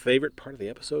is my favorite part of the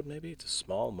episode, maybe. It's a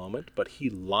small moment, but he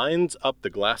lines up the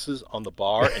glasses on the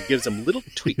bar and gives them little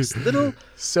tweaks.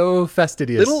 So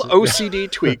fastidious. Little OCD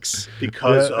tweaks,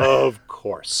 because, of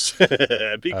course.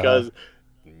 Because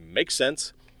makes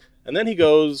sense. And then he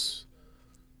goes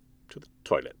to the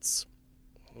toilets,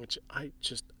 which I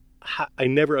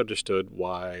never understood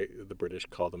why the British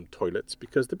call them toilets,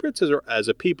 because the Brits as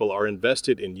a people are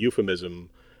invested in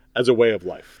euphemism as a way of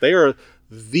life. They are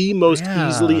the most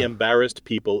easily embarrassed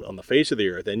people on the face of the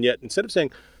earth, and yet instead of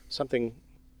saying something,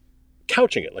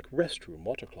 couching it like restroom,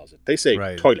 water closet, they say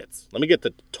toilets. Let me get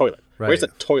the toilet. Right. Where's the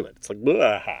toilet? It's like,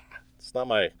 blah. It's not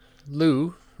my...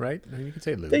 Loo, right? You can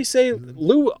say loo. They say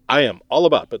loo, I am all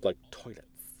about, but like toilets.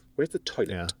 Where's the toilet?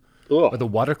 Yeah. Or the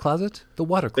water closet? The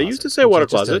water closet. They used to say water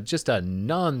closet. Just a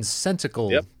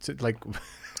nonsensical, like...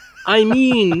 I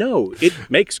mean, no, it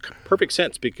makes perfect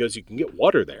sense, because you can get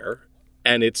water there,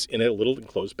 and it's in a little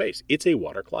enclosed space. It's a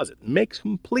water closet. It makes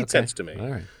complete sense to me.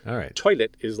 All right.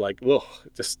 Toilet is like,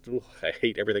 I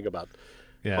hate everything about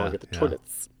calling it the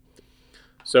toilets.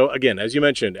 So again, as you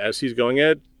mentioned, as he's going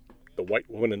in, the white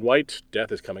woman in white,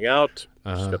 Death is coming out.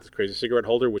 She's got this crazy cigarette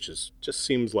holder, which just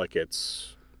seems like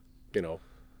it's,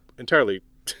 entirely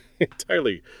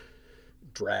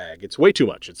drag. It's way too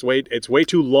much. It's way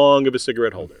too long of a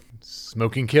cigarette holder.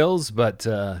 Smoking kills, but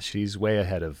she's way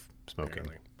ahead of smoking.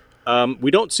 We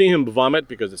don't see him vomit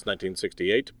because it's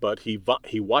 1968, but he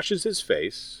washes his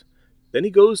face. Then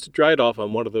he goes to dry it off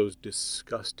on one of those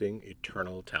disgusting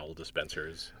eternal towel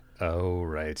dispensers. Oh,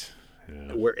 right.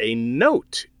 Yeah. Where a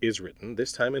note is written,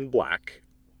 this time in black,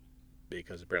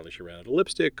 because apparently she ran out of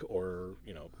lipstick, or,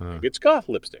 maybe it's goth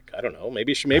lipstick. I don't know.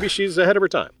 Maybe she's ahead of her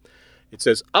time. It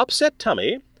says, "Upset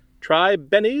tummy, try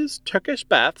Benny's Turkish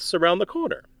baths around the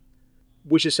corner,"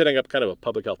 which is setting up kind of a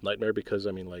public health nightmare, because,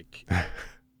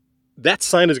 that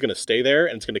sign is going to stay there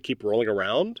and it's going to keep rolling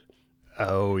around.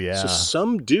 Oh, yeah. So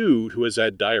some dude who has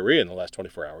had diarrhea in the last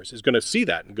 24 hours is going to see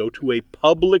that and go to a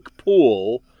public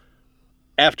pool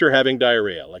after having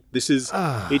diarrhea. Like, this is,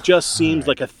 it just seems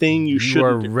like a thing you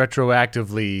shouldn't do. You are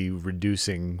retroactively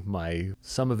reducing my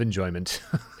sum of enjoyment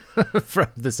from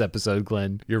this episode,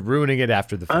 Glenn. You're ruining it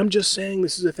after the fact. I'm just saying,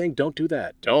 this is a thing. Don't do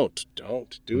that. Don't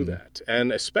do that.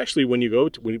 And especially when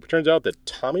it turns out that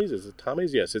Tommy's, is it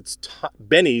Tommy's? Yes, it's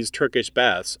Benny's Turkish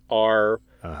baths are,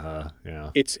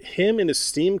 it's him in his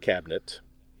steam cabinet.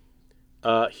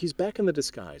 He's back in the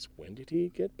disguise. When did he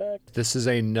get back? This is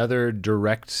another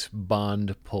direct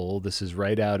Bond pull. This is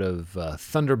right out of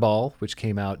Thunderball, which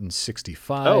came out in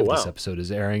 1965. Oh, wow. This episode is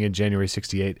airing in January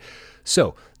 1968.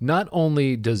 So not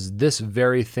only does this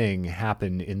very thing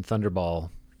happen in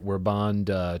Thunderball where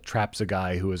Bond traps a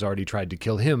guy who has already tried to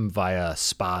kill him via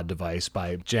spa device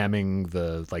by jamming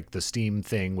the steam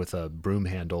thing with a broom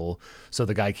handle so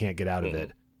the guy can't get out of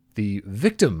it. The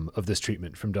victim of this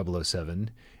treatment from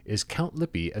 007 is Count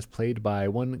Lippy, as played by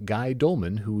one Guy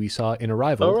Dolman, who we saw in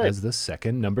Arrival as the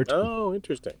second number 2. Oh,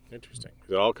 interesting.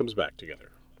 It all comes back together.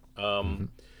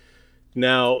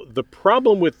 Now, the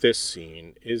problem with this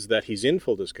scene is that he's in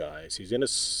full disguise. He's in a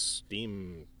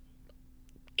steam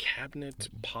cabinet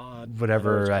pod.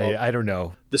 Whatever, I don't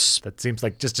know. That seems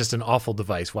like just an awful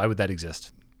device. Why would that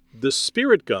exist? The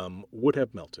spirit gum would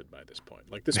have melted by this point.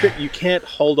 Like the spirit, you can't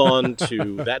hold on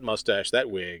to that mustache, that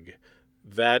wig,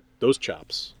 those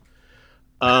chops.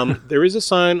 There is a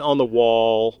sign on the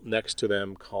wall next to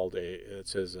them called it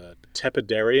says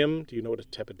tepidarium. Do you know what a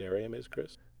tepidarium is,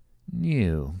 Chris?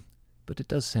 No, but it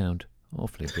does sound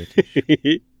awfully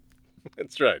British.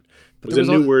 That's right. It was a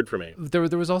new word for me. There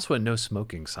was also a no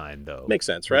smoking sign, though. Makes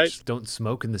sense, right? Don't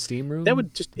smoke in the steam room. It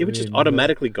would just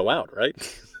automatically go out, right?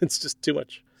 It's just too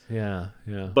much. Yeah.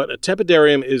 But a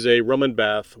tepidarium is a Roman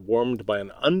bath warmed by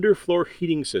an underfloor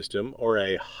heating system or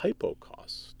a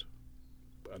hypocaust.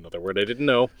 Another word I didn't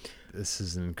know. This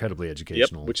is an incredibly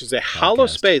educational. Yep, which is a hollow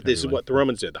space. This is what the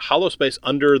Romans did. The hollow space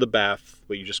under the bath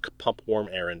where you just pump warm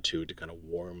air into to kind of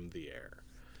warm the air.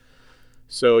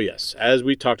 So, yes, as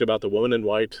we talked about, the woman in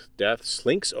white, Death,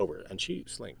 slinks over, and she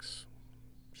slinks.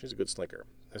 She's a good slinker.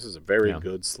 This is a very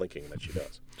good slinking that she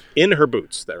does. In her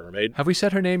boots that were made. Have we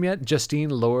said her name yet? Justine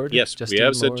Lord? Yes, Justine we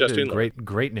have said Lord. Justine Lord.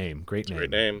 Great name. Great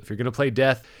name. If you're going to play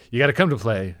Death, you got to come to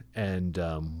play. And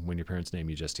when your parents name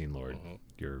you Justine Lord,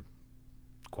 you're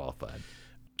qualified.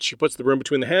 She puts the broom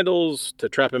between the handles to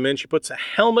trap him in. She puts a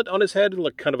helmet on his head,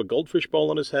 like kind of a goldfish bowl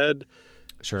on his head.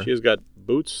 Sure. She has got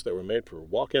boots that were made for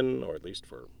walking, or at least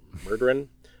for murdering.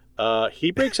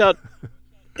 He breaks out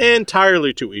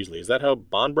entirely too easily. Is that how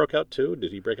Bond broke out too?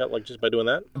 Did he break out like just by doing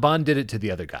that? Bond did it to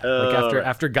the other guy.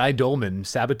 After Guy Dolman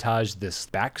sabotaged this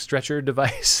back stretcher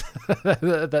device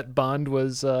that Bond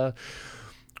was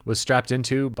strapped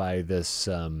into by this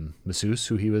masseuse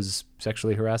who he was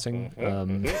sexually harassing.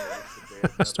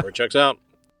 Story checks out.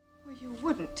 Well, you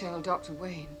wouldn't tell Dr.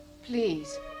 Wayne.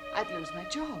 Please. I'd lose my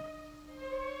job.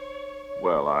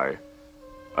 Well, I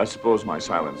suppose my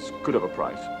silence could have a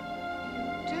price.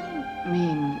 You don't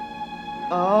mean...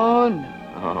 Oh, no.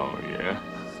 Oh, yeah?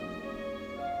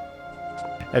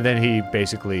 And then he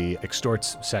basically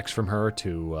extorts sex from her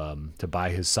to buy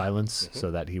his silence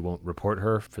so that he won't report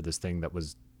her for this thing that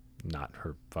was not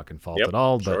her fucking fault at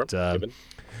all. Sure. But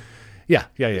yeah.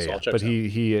 But out.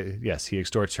 he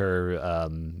extorts her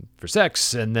for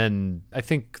sex, and then I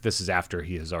think this is after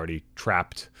he has already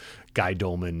trapped Guy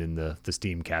Dolman in the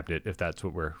steam cabinet, if that's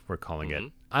what we're calling it.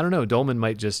 I don't know. Dolman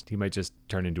might just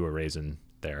turn into a raisin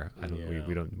there.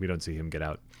 We don't see him get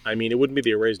out. I mean, it wouldn't be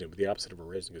the raisin, it would be the opposite of a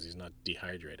raisin because he's not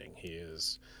dehydrating. He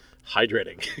is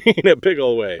hydrating in a big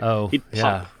old way. Oh, He'd pop.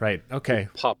 yeah, right. Okay.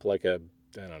 He'd pop like a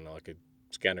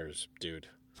Scanner's dude.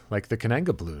 Like the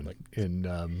Kananga balloon in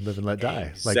Live and Let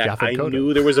Die. Like Yaphet I Kotto.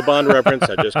 knew there was a Bond reference.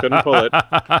 I just couldn't pull it.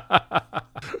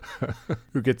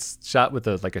 Who gets shot with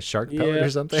a shark pellet or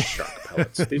something? Shark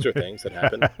pellets. These are things that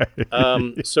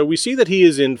happen. So we see that he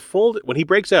is in full. When he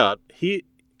breaks out, he's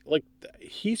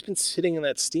been sitting in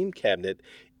that steam cabinet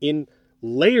in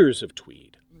layers of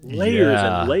tweed, and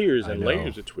layers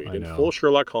of tweed, in full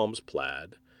Sherlock Holmes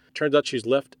plaid. Turns out she's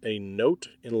left a note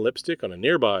in lipstick on a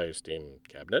nearby steam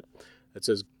cabinet that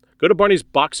says, "Go to Barney's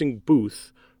boxing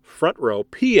booth, front row.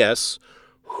 P.S.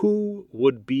 Who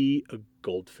would be a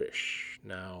goldfish?"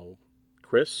 Now,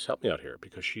 Chris, help me out here,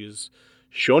 because she's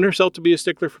shown herself to be a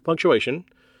stickler for punctuation,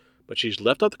 but she's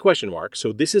left out the question mark.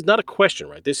 So this is not a question,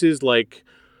 right? This is like,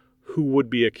 who would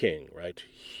be a king, right?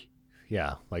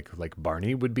 Yeah, like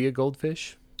Barney would be a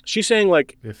goldfish. She's saying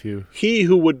like, he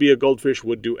who would be a goldfish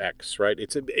would do X, right?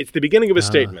 It's the beginning of a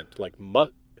statement. Like,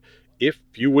 if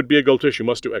you would be a goldfish, you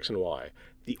must do X and Y.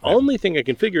 The only thing I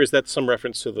can figure is that's some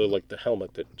reference to the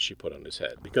helmet that she put on his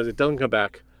head, because it doesn't come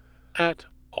back at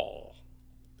all.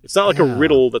 It's not like a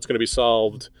riddle that's going to be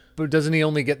solved. But doesn't he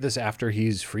only get this after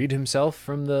he's freed himself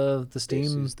from the steam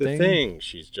thing? This is the thing? thing.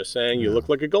 She's just saying, you look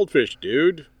like a goldfish,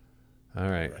 dude. All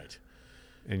right.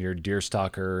 And your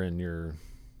deerstalker and your...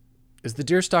 Is the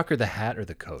deerstalker the hat or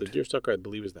the coat? The deerstalker, I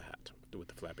believe, is the hat, with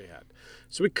the flappy hat.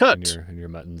 So we cut. And your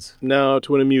muttons. Now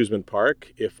to an amusement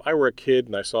park. If I were a kid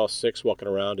and I saw Six walking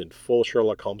around in full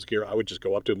Sherlock Holmes gear, I would just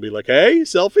go up to him and be like, "Hey,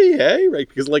 selfie, hey," right?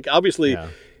 Because obviously,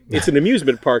 it's an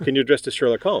amusement park and you're dressed as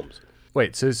Sherlock Holmes.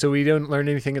 Wait, so we don't learn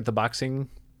anything at the boxing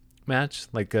match?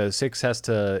 Like Six has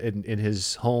to in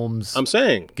his Holmes. I'm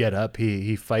saying get up.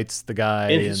 He fights the guy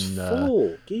in his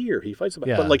full gear. He fights the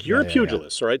but you're a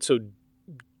pugilist, right? So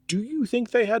Do you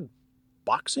think they had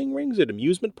boxing rings at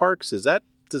amusement parks? Does that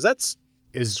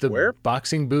square? The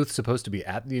boxing booth supposed to be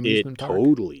at the amusement park? It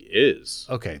totally is.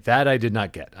 Okay, that I did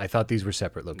not get. I thought these were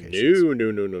separate locations.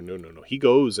 No. He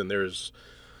goes and there's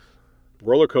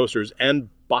roller coasters and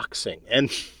boxing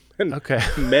and okay.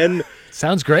 Men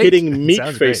sounds great. Hitting meat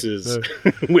faces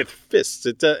with fists.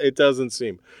 It doesn't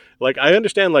seem like I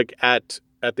understand. Like at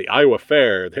the Iowa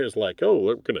Fair, there's like, oh,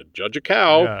 we're gonna judge a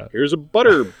cow. Yeah. Here's a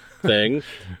butter thing,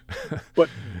 but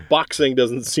boxing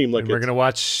doesn't seem like. We're gonna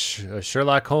watch a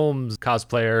Sherlock Holmes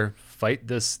cosplayer fight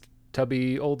this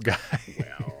tubby old guy.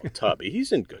 Well, tubby,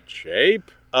 he's in good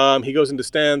shape. He goes into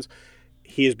stands.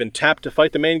 He has been tapped to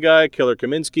fight the main guy, Killer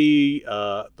Kaminsky.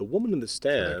 The woman in the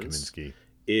stands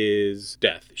is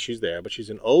Death. She's there, but she's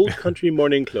in old country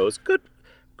morning clothes. Good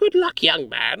luck, young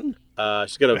man.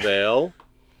 She's got a veil.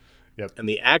 Yep. And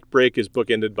the act break is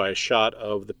bookended by a shot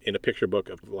in a picture book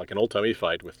of like an old-timey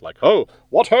fight with like, ho,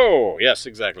 what ho? Yes,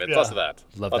 exactly. Lots of that.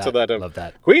 Lots of that. Love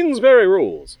that. Queensberry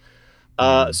rules.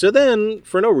 So then,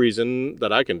 for no reason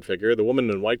that I can figure, the woman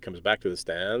in white comes back to the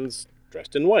stands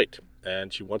dressed in white.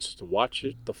 And she wants us to watch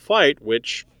the fight,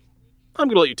 which I'm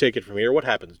going to let you take it from here. What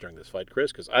happens during this fight,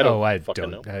 Chris? Because I don't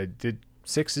fucking know.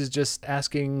 Six is just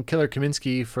asking Killer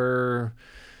Kaminsky for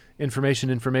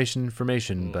information,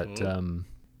 but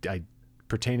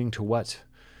pertaining to what?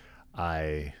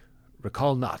 I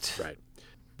recall not. Right.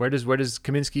 Where does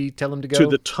Kaminsky tell him to go? To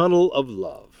the Tunnel of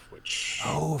Love, which...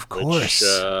 Oh, of course.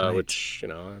 Which,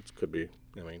 it could be,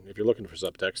 if you're looking for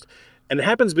subtext. And it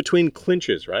happens between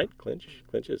clinches, right?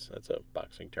 Clinches. That's a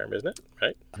boxing term, isn't it?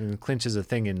 Right? I mean, clinch is a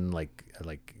thing in like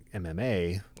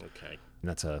MMA. Okay. And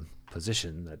that's a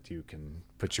position that you can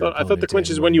put your. I thought the clinch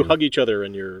is when you hug each other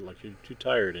and you're too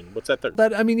tired. And what's that?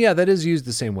 But I mean, yeah, that is used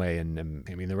the same way. And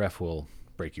I mean, the ref will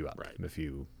break you up if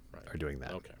you are doing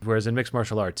that. Okay. Whereas in mixed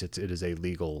martial arts, it is a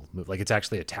legal move. Like it's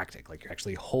actually a tactic. Like you're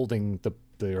actually holding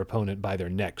their opponent by their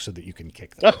neck so that you can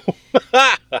kick them.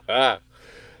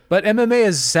 But MMA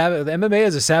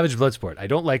is a savage blood sport. I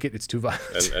don't like it. It's too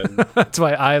violent. And that's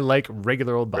why I like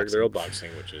regular old boxing. Regular old boxing,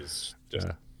 which is just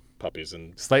puppies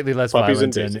and slightly less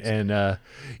violent. And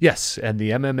yes, and the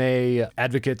MMA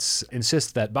advocates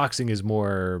insist that boxing is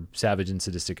more savage and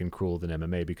sadistic and cruel than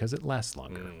MMA because it lasts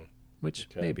longer. Which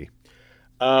maybe.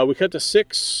 We cut to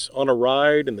Six on a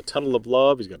ride in the Tunnel of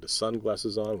Love. He's got his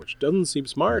sunglasses on, which doesn't seem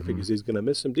smart because he's going to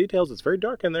miss some details. It's very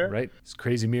dark in there. Right. This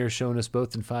crazy mirror showing us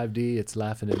both in 5D. It's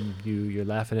laughing at you. You're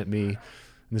laughing at me. In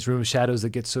this room of shadows that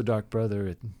gets so dark, brother,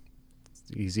 it's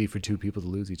easy for two people to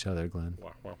lose each other, Glenn.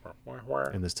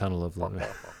 In this Tunnel of Love.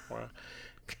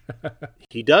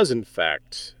 He does, in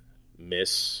fact,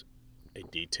 miss a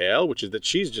detail, which is that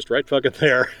she's just right fucking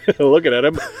there looking at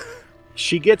him.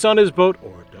 She gets on his boat,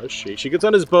 or does she? She gets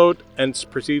on his boat and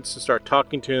proceeds to start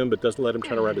talking to him, but doesn't let him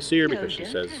turn around to see her because she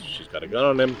says she's got a gun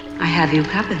on him. I have you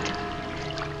covered.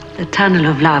 The Tunnel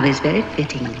of Love is very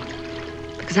fitting,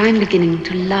 because I'm beginning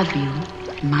to love you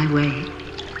in my way.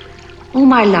 All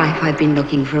my life I've been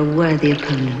looking for a worthy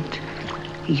opponent.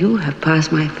 You have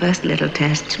passed my first little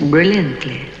tests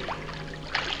brilliantly.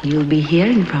 You'll be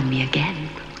hearing from me again.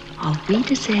 Are we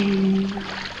the same?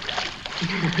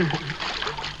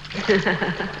 You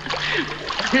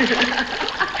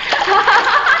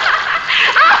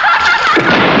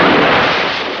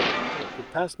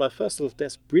passed my first little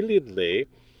test brilliantly.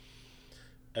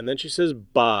 And then she says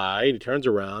bye, and he turns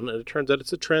around, and it turns out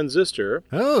it's a transistor.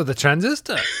 Oh, the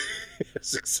transistor.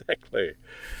 Yes, exactly.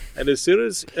 And as soon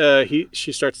as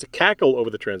she starts to cackle over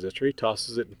the transistor, he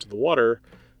tosses it into the water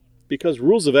because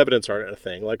rules of evidence aren't a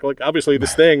thing. Like obviously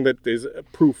this thing that is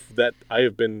proof that I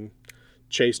have been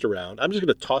chased around. I'm just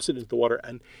going to toss it into the water,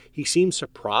 and he seems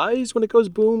surprised when it goes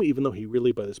boom, even though he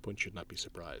really by this point should not be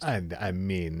surprised. I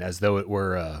mean, as though it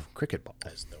were a cricket ball.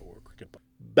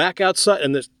 Back outside,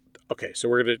 and this. Okay, so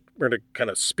we're gonna kind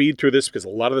of speed through this because a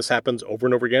lot of this happens over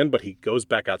and over again. But he goes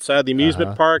back outside the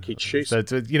amusement park. He chases.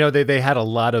 So they had a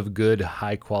lot of good,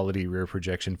 high quality rear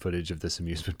projection footage of this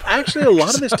amusement park. Actually, a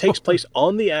lot of this takes place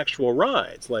on the actual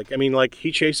rides. Like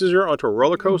he chases her onto a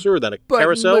roller coaster, then a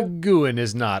carousel. McGowan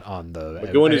is not on the.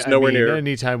 McGowan is nowhere near.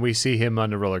 Anytime we see him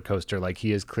on a roller coaster, like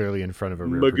he is clearly in front of a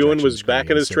rear. McGowan was back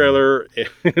in his trailer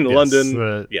in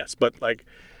London. Yes, but like.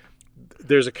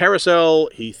 There's a carousel.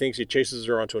 He thinks he chases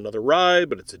her onto another ride,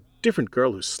 but it's a different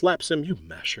girl who slaps him. You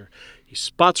masher. He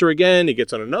spots her again. He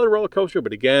gets on another roller coaster,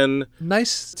 but again...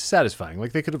 Nice, satisfying.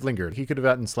 Like, they could have lingered. He could have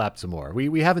gotten slapped some more.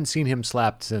 We haven't seen him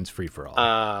slapped since Free For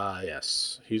All.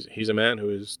 Yes. He's a man who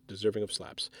is deserving of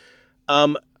slaps.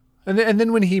 And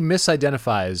then when he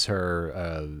misidentifies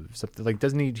her, something like,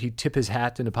 doesn't he tip his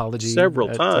hat in apology several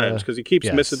times because he keeps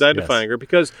misidentifying her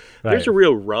because there's a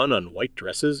real run on white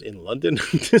dresses in London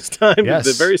this time. Yes.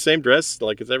 The very same dress,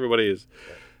 like it's everybody's.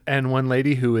 And one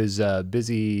lady who is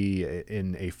busy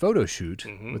in a photo shoot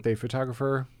with a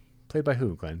photographer played by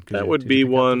who, Glenn? That would be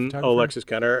one Alexis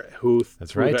Kenner who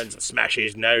smashes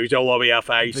his nose all over your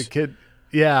face. The kid.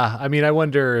 Yeah, I mean, I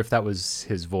wonder if that was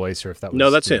his voice or if that was...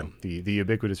 No, that's him. The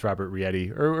ubiquitous Robert Rietti,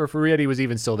 or if Rietti was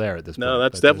even still there at this point. No,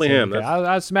 that's definitely him. Okay,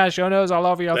 I'll smash your nose all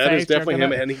over your face. That is definitely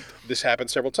him, and this happened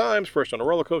several times, first on a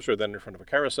roller coaster, then in front of a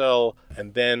carousel,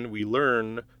 and then we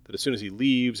learn that as soon as he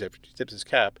leaves, after he tips his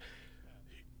cap,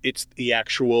 it's the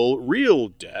actual real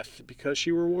Death because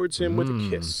she rewards him with a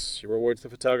kiss. She rewards the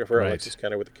photographer, Alexis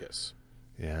Kenner, with a kiss.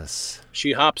 Yes.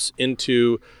 She hops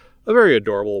into a very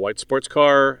adorable white sports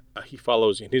car. He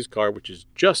follows in his car, which is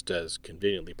just as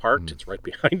conveniently parked. It's right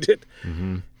behind it.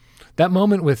 Mm-hmm. That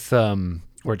moment with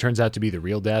where it turns out to be the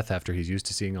real Death after he's used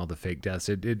to seeing all the fake deaths,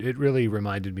 it really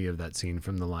reminded me of that scene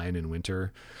from The Lion in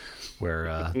Winter,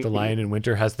 where the Lion in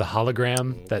Winter has the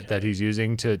hologram that he's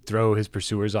using to throw his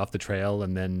pursuers off the trail,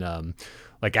 and then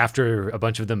like after a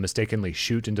bunch of them mistakenly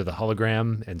shoot into the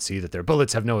hologram and see that their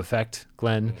bullets have no effect,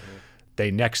 Glenn. They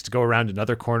next go around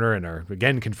another corner and are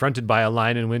again confronted by a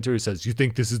Lion in Winter who says, "You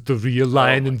think this is the real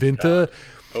Lion in Winter?"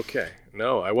 Okay.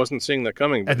 No, I wasn't seeing that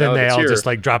coming. And then they all just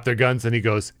like drop their guns and he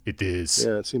goes, "It is."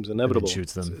 Yeah, it seems inevitable. And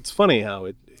shoots them. It's funny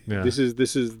how this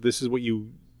is what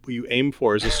you aim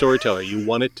for as a storyteller. You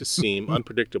want it to seem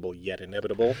unpredictable yet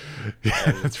inevitable.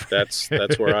 And that's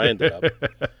where I ended up.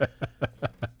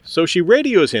 So she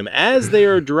radios him as they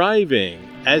are driving,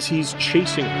 as he's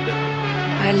chasing her.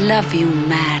 I love you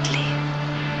madly.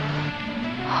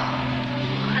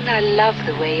 And I love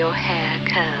the way your hair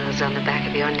curls on the back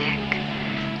of your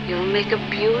neck. You'll make a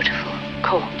beautiful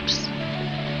corpse.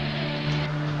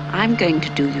 I'm going to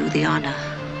do you the honor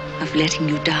of letting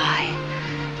you die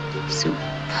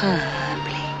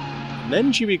superbly. And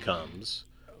then she becomes,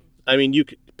 I mean, you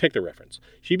could pick the reference.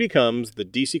 She becomes the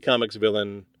DC Comics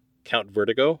villain Count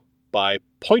Vertigo by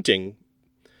pointing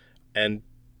and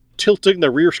tilting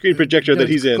the rear screen projector that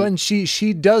he's in. Glenn,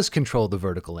 she does control the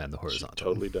vertical and the horizontal. She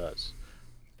totally does.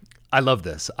 I love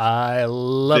this.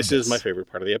 This is my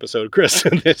favorite part of the episode, Chris.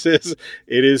 It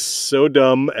is so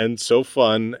dumb and so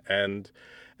fun and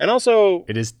also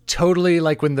it is totally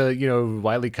like when the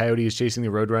Wile E. Coyote is chasing the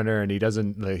Roadrunner and he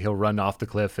doesn't he'll run off the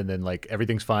cliff and then like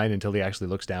everything's fine until he actually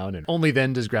looks down and only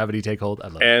then does gravity take hold. I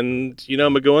love it. And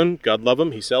McGowan, God love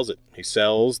him, he sells it. He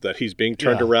sells that he's being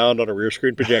turned around on a rear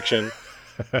screen projection.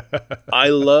 I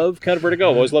love Count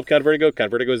Vertigo. I've always loved Count Vertigo. Count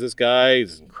Vertigo is this guy.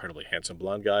 He's an incredibly handsome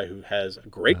blonde guy who has a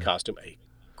great costume.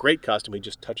 He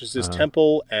just touches his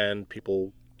temple, and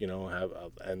people, have.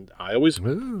 And I always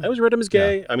read him as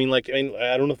gay. Yeah. I mean, I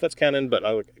don't know if that's canon, but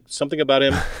something about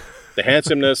him, the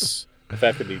handsomeness, the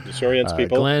fact that he disorients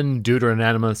people. Glenn,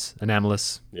 Deuteronomalous.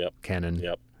 Yep. Canon.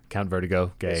 Yep. Count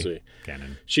Vertigo, gay. We'll see.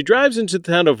 Canon. She drives into the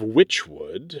town of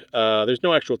Wychwood. There's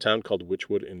no actual town called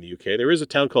Wychwood in the UK. There is a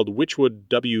town called Wychwood,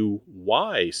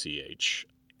 W-Y-C-H.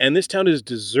 And this town is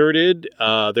deserted.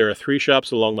 There are 3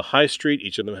 shops along the high street.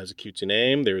 Each of them has a cutesy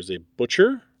name. There is a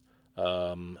butcher,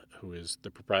 who is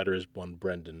the proprietor is one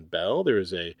Brendan Bell. There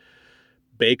is a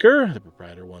baker, the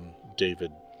proprietor one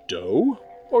David Doe.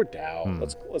 Or Dow.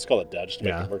 Let's call it Dow just to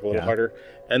make it work a little harder.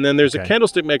 And then there's a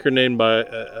candlestick maker named by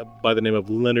the name of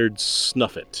Leonard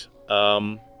Snuffit.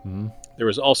 There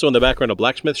is also in the background a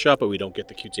blacksmith shop, but we don't get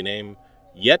the cutesy name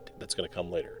yet. That's going to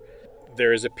come later.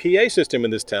 There is a PA system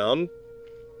in this town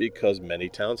because many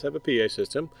towns have a PA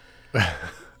system.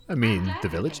 I mean, the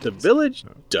village does. The village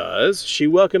does. She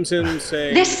welcomes him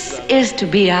saying, "This is to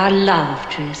be our love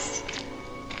tryst.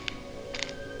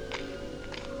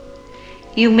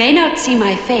 You may not see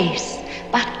my face,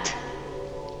 but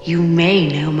you may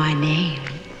know my name.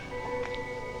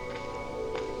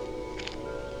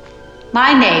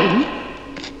 My name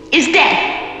is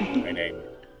Death." My name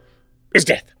is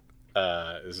Death.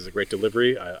 This is a great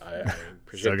delivery. I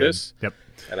appreciate this. Yep.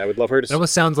 And I would love her to... It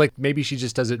almost sounds like maybe she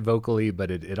just does it vocally, but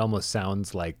it almost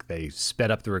sounds like they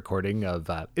sped up the recording of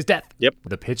is Death. Yep.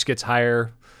 The pitch gets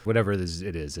higher. Whatever it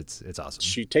is, it's awesome.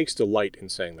 She takes delight in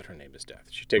saying that her name is Death.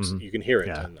 She takes, you can hear it,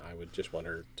 and I would just want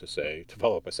her to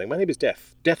follow up by saying, "My name is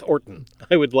Death, Death Orton."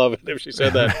 I would love it if she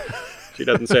said that. She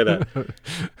doesn't say that.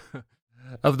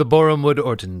 Of the Borehamwood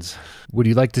Ortons, would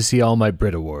you like to see all my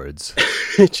Brit Awards?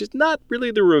 It's just not really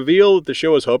the reveal that the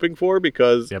show is hoping for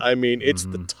because, it's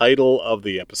the title of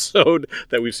the episode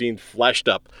that we've seen flashed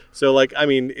up. So,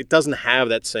 it doesn't have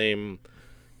that same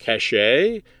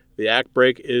cachet. The act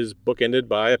break is bookended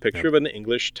by a picture of an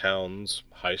English town's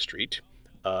high street.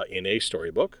 in a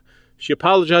storybook. She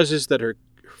apologizes that her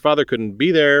father couldn't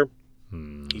be there.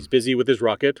 He's busy with his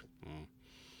rocket.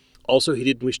 Also, he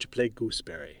didn't wish to play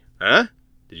gooseberry. Huh?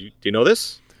 Do you know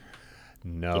this?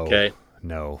 No. Okay.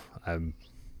 No. I'm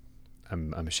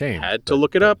ashamed. Had to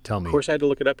look it up. Tell me. Of course, I had to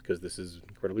look it up because this is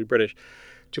incredibly British.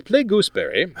 To play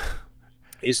gooseberry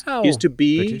is to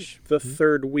be British. the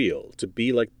third wheel. To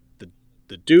be like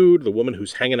the dude, the woman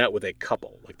who's hanging out with a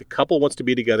couple. Like the couple wants to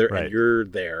be together, Right. and you're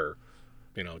there,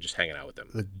 just hanging out with them.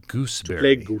 The gooseberry. To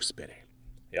play gooseberry.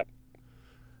 Yep.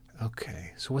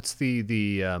 Okay. So what's the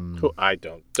I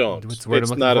don't. What's the word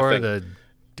It's I'm not looking a for? thing. The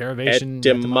derivation?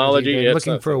 Etymology. I'm Yeah,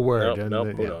 looking for a word. No,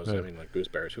 who Yeah, knows? I mean, like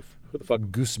gooseberries. Who the fuck?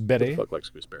 Gooseberry? Who the fuck likes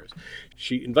gooseberries?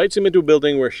 She invites him into a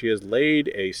building where she has laid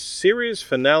a series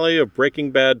finale of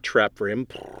Breaking Bad trap for him.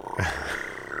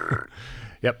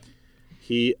 Yep.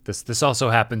 This also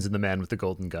happens in The Man with the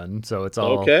Golden Gun, so it's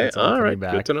all okay. It's all All coming right,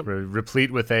 back, good to know. replete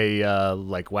with a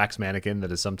wax mannequin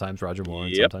that is sometimes Roger Moore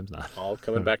and sometimes not. All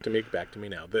coming back to me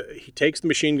now. He takes the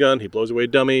machine gun. He blows away a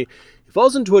dummy. He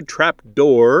falls into a trap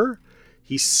door.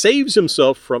 He saves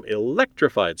himself from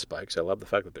electrified spikes. I love the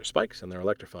fact that they're spikes and they're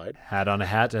electrified. Hat on a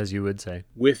hat, as you would say.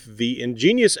 With the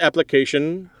ingenious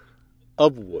application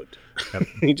of wood. Yep.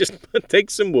 He just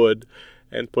takes some wood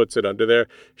and puts it under there.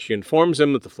 She informs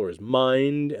him that the floor is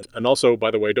mined. And also,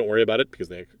 by the way, don't worry about it because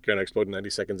they're going to explode in 90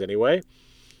 seconds anyway.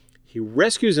 He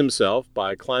rescues himself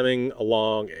by climbing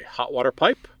along a hot water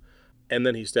pipe, and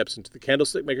then he steps into the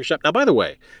candlestick maker shop. Now, by the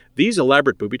way, these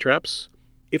elaborate booby traps,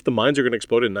 if the mines are going to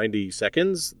explode in 90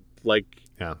 seconds,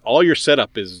 all your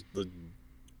setup is the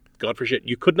God for shit.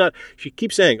 You could not. She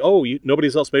keeps saying,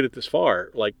 nobody's else made it this far.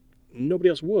 Like, nobody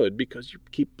else would because you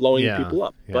keep blowing people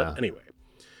up. Yeah. But anyway.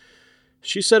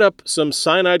 She set up some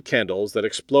cyanide candles that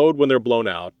explode when they're blown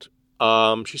out.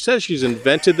 She says she's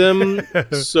invented them,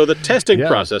 so the testing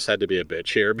process had to be a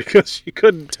bitch here because she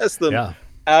couldn't test them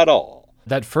at all.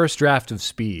 That first draft of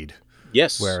Speed,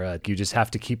 yes, where you just have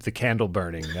to keep the candle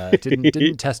burning,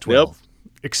 didn't test well. Nope.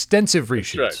 Extensive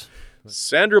reshoots. That's right.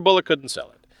 Sandra Bullock couldn't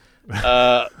sell it.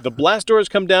 The blast doors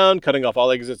come down, cutting off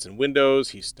all exits and windows.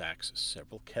 He stacks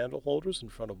several candle holders in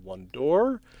front of one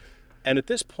door. And at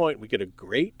this point, we get a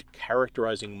great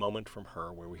characterizing moment from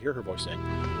her where we hear her voice saying,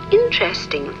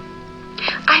 Interesting.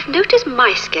 I've noticed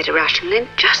mice get irrational in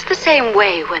just the same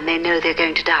way when they know they're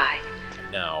going to die.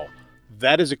 Now,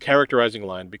 that is a characterizing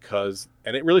line because,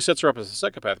 and it really sets her up as a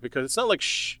psychopath because it's not like,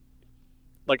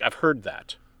 like I've heard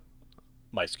that.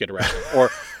 Mice get irrational.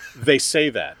 Or they say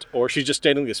that. Or she's just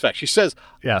stating this fact. She says,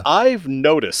 I've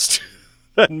noticed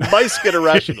that mice get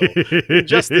irrational in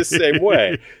just the same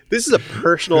way. This is a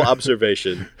personal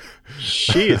observation.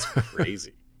 She is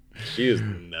crazy. She is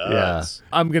nuts. Yeah.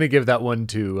 I'm going to give that one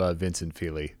to Vincent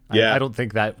Feely. I don't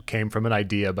think that came from an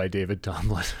idea by David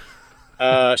Tomlin.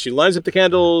 She lines up the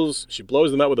candles. She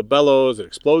blows them out with a bellows. It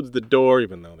explodes the door,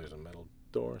 even though there's a metal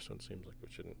door, so it seems like it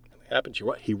shouldn't really happen.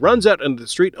 He runs out into the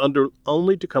street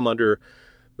only to come under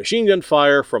machine gun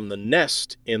fire from the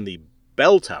nest in the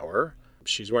bell tower.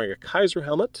 She's wearing a Kaiser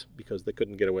helmet because they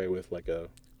couldn't get away with like a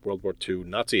World War II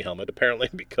Nazi helmet, apparently,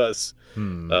 because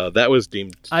that was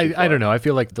deemed too I far. don't know. I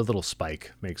feel like the little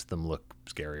spike makes them look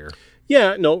scarier.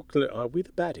 Yeah, no, we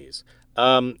the baddies.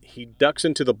 He ducks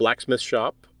into the blacksmith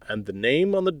shop, and the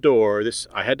name on the door,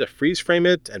 I had to freeze frame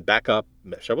it and back up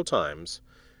several times,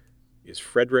 is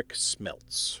Frederick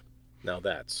Smeltz. Now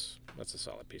that's a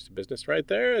solid piece of business right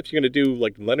there. If you're going to do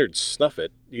like Leonard Snuffit,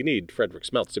 you need Frederick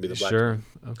Smeltz to be the blacksmith. Sure,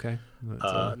 okay.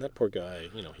 And that poor guy,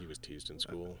 he was teased in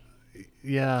school.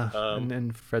 Yeah,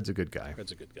 and Fred's a good guy.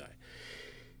 Fred's a good guy.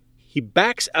 He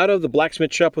backs out of the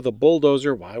blacksmith shop with a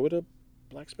bulldozer. Why would a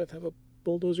blacksmith have a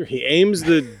bulldozer? He aims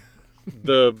the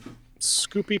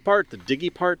scoopy part, the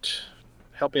diggy part.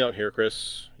 Help me out here,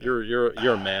 Chris. You're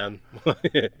a man.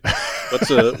 What's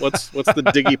the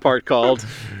diggy part called?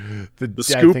 The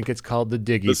scoop? I think it's called the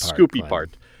diggy part. The scoopy Glenn.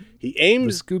 part. He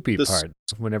aims the scoopy part.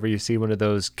 Whenever you see one of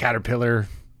those caterpillar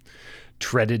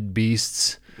treaded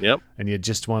beasts, and you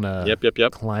just want to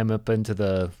climb up into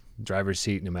the driver's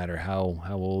seat, no matter how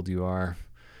old you are,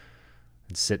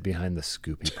 and sit behind the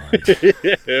scoopy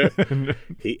part.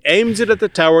 He aims it at the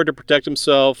tower to protect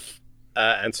himself,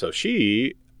 and so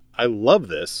I love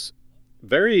this.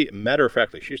 Very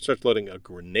matter-of-factly, she starts loading a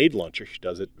grenade launcher. She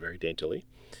does it very daintily.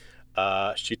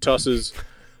 She tosses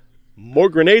more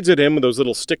grenades at him with those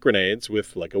little stick grenades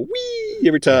with like a wee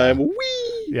every time.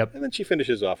 Wee! Yep. And then she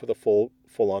finishes off with a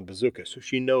full-on bazooka. So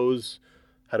she knows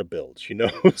how to build. She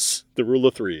knows the rule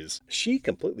of threes. She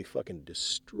completely fucking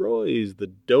destroys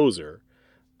the dozer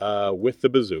with the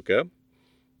bazooka.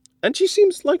 And she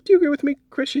seems like, do you agree with me,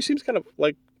 Chris? She seems kind of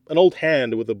like an old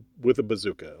hand with a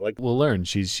bazooka. Like, we'll learn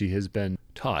she has been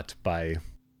taught by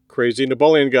crazy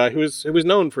Napoleon guy who was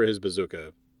known for his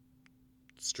bazooka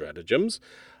stratagems.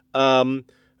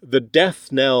 The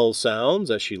death knell sounds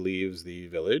as she leaves the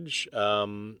village.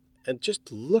 And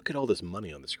just look at all this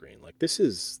money on the screen. Like, this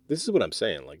is what I'm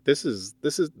saying. Like, this is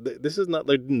not,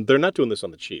 they're not doing this on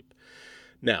the cheap.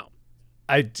 Now,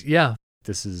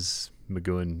 this is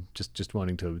McGowan just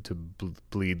wanting to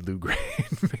bleed Lou Green.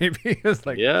 Maybe it's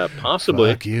like, yeah,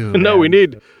 possibly. Fuck you, no,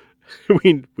 man.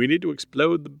 we need to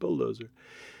explode the bulldozer.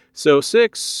 So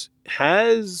Six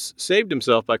has saved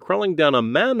himself by crawling down a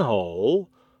manhole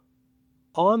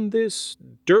on this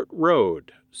dirt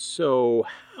road. So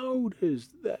how does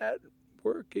that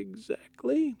work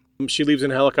exactly? She leaves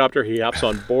in a helicopter. He hops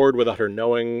on board without her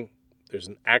knowing. There's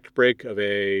an act break of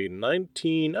a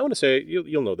 19... I want to say,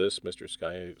 you'll know this, Mr.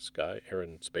 Sky, Air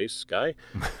and Space Sky.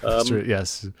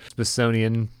 Yes,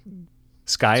 Smithsonian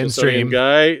Sky and Smithsonian Stream.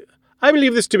 Guy. I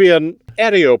believe this to be an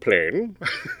aeroplane.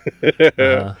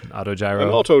 Autogyro. An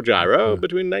autogyro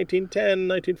between 1910 and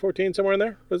 1914, somewhere in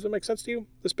there. Does it make sense to you,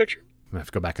 this picture? I have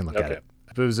to go back and look at it.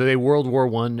 It was a World War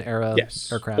I era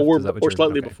aircraft? Or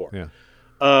slightly before.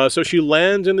 Yeah. So she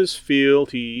lands in this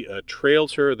field. He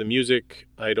trails her. The music,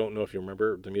 I don't know if you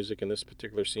remember the music in this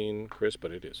particular scene, Chris,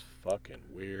 but it is fucking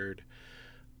weird.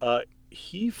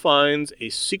 He finds a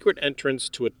secret entrance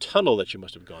to a tunnel that she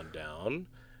must have gone down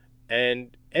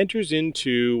and enters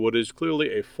into what is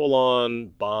clearly a full-on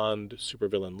Bond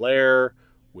supervillain lair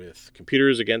with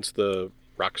computers against the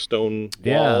rockstone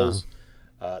walls.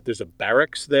 Yeah. There's a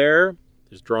barracks there.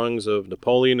 There's drawings of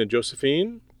Napoleon and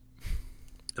Josephine.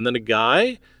 And then a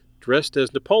guy dressed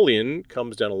as Napoleon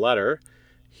comes down a ladder.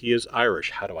 He is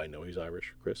Irish. How do I know he's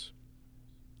Irish, Chris?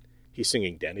 He's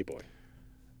singing Danny Boy.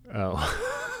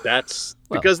 Oh. That's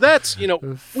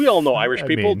we all know Irish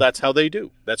people. That's how they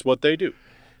do. That's what they do.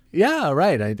 Yeah,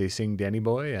 right. They sing Danny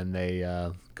Boy, and they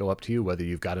go up to you whether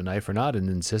you've got a knife or not, and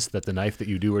insist that the knife that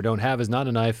you do or don't have is not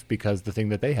a knife because the thing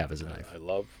that they have is a knife. I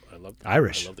love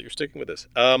Irish. I love that you're sticking with this.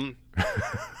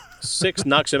 Six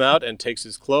knocks him out and takes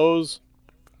his clothes,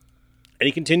 and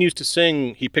he continues to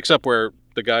sing. He picks up where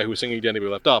the guy who was singing Danny Boy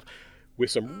left off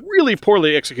with some really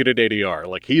poorly executed ADR.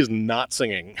 Like, he's not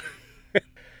singing.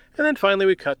 And then finally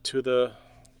we cut to the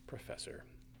professor.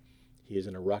 He is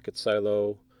in a rocket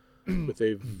silo with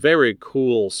a very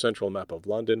cool central map of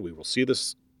London. We will see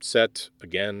this set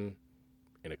again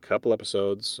in a couple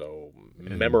episodes, so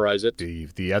memorize it.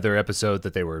 The other episode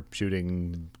that they were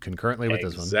shooting concurrently with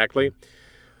this one. Exactly.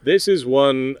 This is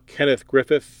one Kenneth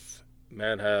Griffith.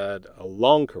 Man had a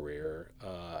long career.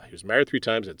 He was married 3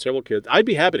 times, had several kids. I'd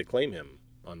be happy to claim him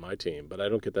on my team, but I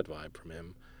don't get that vibe from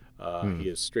him. He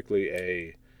is strictly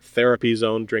a therapy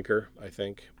zone drinker, I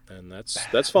think, and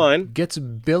that's fine. Gets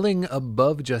billing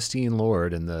above Justine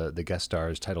Lord in the guest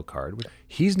star's title card.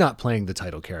 He's not playing the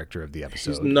title character of the episode.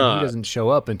 He's not. He doesn't show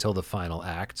up until the final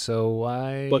act, so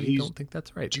I don't think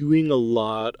that's right. Doing a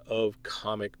lot of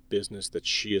comic business that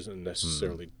she isn't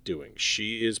necessarily doing.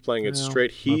 She is playing it straight.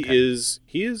 He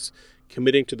is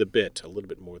committing to the bit a little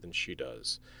bit more than she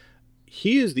does.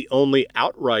 He is the only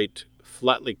outright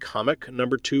flatly comic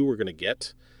number 2 we're going to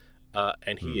get.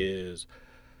 And he is,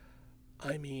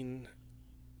 I mean,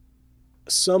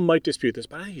 some might dispute this,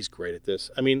 but I think he's great at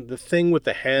this. I mean, the thing with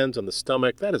the hands on the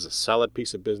stomach, that is a solid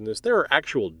piece of business. There are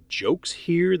actual jokes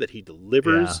here that he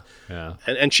delivers. Yeah.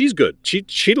 And she's good.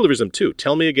 She delivers them too.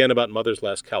 Tell me again about Mother's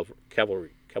Last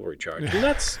Cavalry Charge. And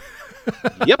that's,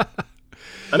 yep,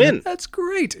 I'm in. That's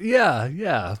great.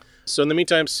 Yeah. So in the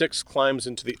meantime, Six climbs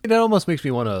into the... It almost makes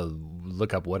me want to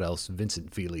look up what else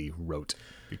Vincent Feely wrote.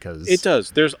 Because it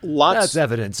does. There's that's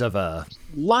evidence of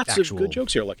lots of good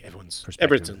jokes here. Like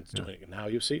Everton's doing it now.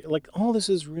 You see, like, all this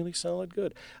is really solid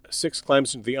good. Six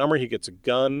climbs into the armor. He gets a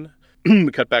gun.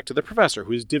 We cut back to the professor,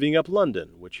 who is divvying up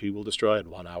London, which he will destroy in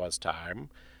 1 hour's time.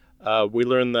 We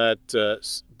learn that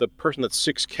the person that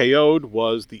Six KO'd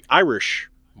was the Irish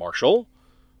marshal,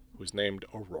 who was named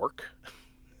O'Rourke.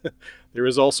 There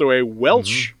is also a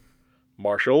Welsh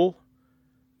marshal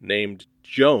named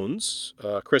Jones.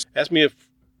 Chris, ask me if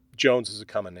Jones is a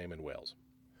common name in Wales.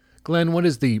 Glenn, what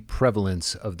is the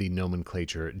prevalence of the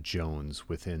nomenclature Jones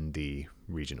within the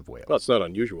region of Wales? Well, it's not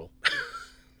unusual.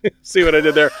 See what I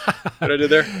did there?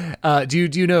 Do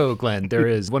you know, Glenn, there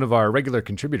is one of our regular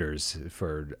contributors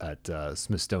at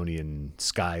Smithsonian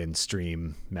Sky and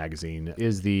Stream magazine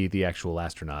is the actual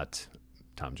astronaut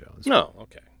Tom Jones. Oh,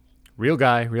 okay. Real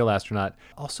guy, real astronaut.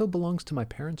 Also belongs to my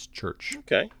parents' church.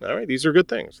 Okay, all right. These are good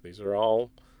things. These are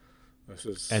all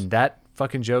And that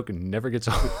fucking joke never gets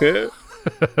old.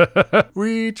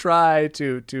 We try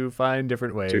to find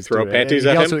different ways to throw panties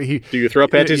at him. Do you throw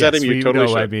panties at him? You totally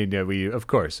should. I mean, we of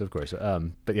course.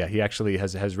 But yeah, he actually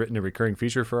has written a recurring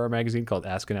feature for our magazine called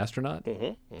Ask an Astronaut.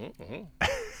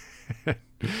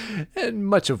 And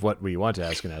much of what we want to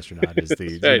ask an astronaut is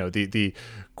the the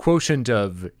quotient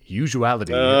of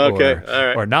usuality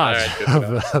or not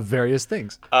of various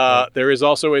things. There is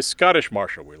also a Scottish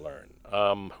marshal we learn,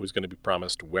 who's going to be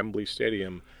promised Wembley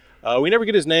Stadium. We never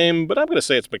get his name, but I'm going to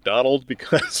say it's McDonald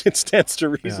because it stands to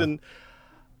reason.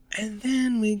 Yeah. And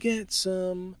then we get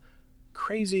some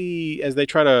crazy, as they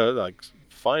try to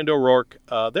find O'Rourke,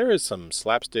 there is some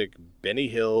slapstick Benny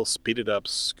Hill speeded up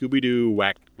Scooby-Doo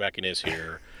wackiness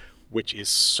here, which is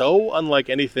so unlike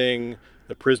anything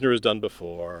The Prisoner has done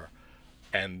before,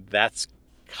 and that's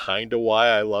kind of why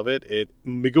I love it.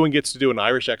 McGowan gets to do an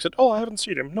Irish accent. Oh, I haven't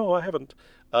seen him. No, I haven't.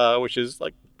 Which is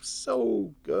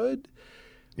so good.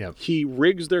 Yeah. He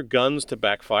rigs their guns to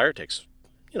backfire. Takes,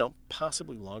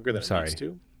 possibly longer than it needs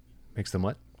to. Makes them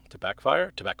what? To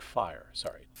backfire? To backfire.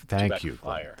 Sorry. Thank you.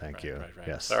 Fire. Thank you. Right.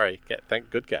 Yes. Sorry.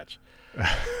 Good catch.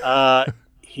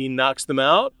 He knocks them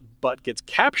out, but gets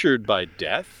captured by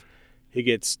Death. He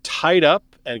gets tied up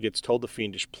and gets told the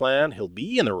fiendish plan. He'll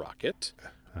be in the rocket,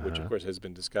 which of course has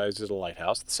been disguised as a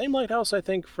lighthouse. The same lighthouse, I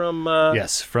think, from Many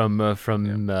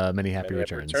Happy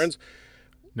Returns.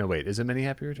 No, wait, is it Many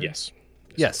Happy Returns?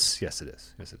 Yes, it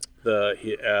is.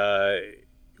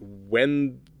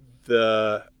 When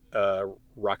the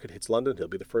rocket hits London, he'll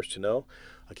be the first to know.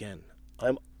 Again,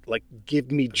 I'm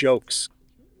give me jokes.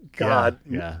 God,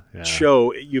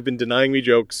 show, you've been denying me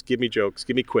jokes. Give me jokes.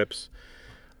 Give me quips.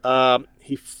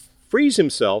 He frees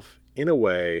himself in a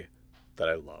way that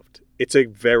I loved. It's a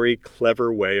very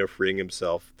clever way of freeing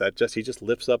himself. He just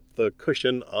lifts up the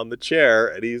cushion on the chair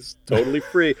and he's totally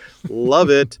free. Love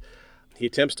it. He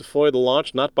attempts to foil the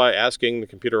launch, not by asking the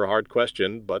computer a hard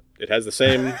question, but it has the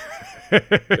same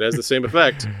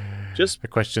effect. Just a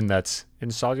question that's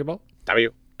insoluble.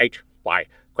 WHY ?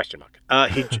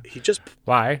 He just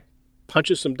why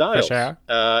punches some dials,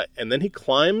 and then he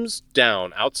climbs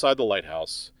down outside the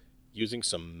lighthouse using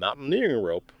some mountaineering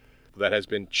rope that has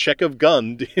been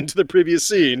Chekhov-gunned into the previous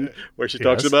scene, where she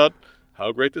talks about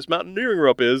how great this mountaineering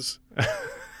rope is.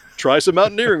 Try some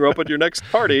mountaineering rope at your next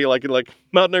party. Like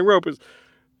mountaineering rope is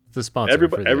the sponsor.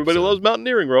 Everybody loves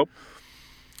mountaineering rope.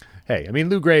 Hey, I mean,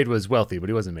 Lou Grade was wealthy, but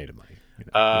he wasn't made of money. He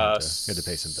had to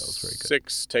pay some bills. Very good.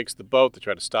 6 takes the boat. They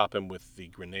try to stop him with the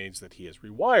grenades that he has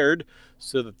rewired,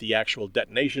 so that the actual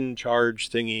detonation charge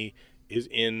thingy is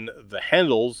in the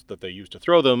handles that they use to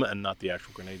throw them, and not the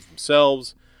actual grenades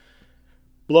themselves.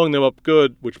 Blowing them up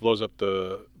good, which blows up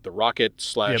the rocket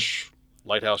 /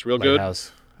 lighthouse real good.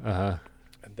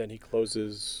 And then he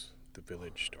closes the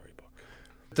village storybook.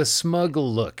 The smug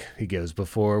look he gives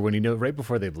right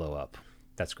before they blow up.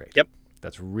 That's great. Yep.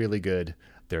 That's really good.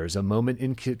 There's a moment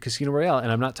in Casino Royale,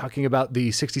 and I'm not talking about the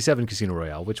 1967 Casino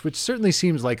Royale, which certainly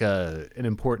seems like an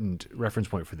important reference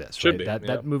point for this. Should right? be.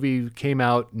 That movie came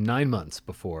out 9 months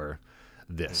before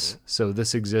this. Mm-hmm. So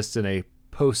this exists in a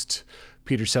post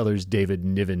Peter Sellers, David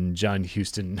Niven, John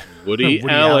Huston, Woody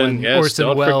Allen, yes,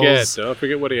 Orson Welles, don't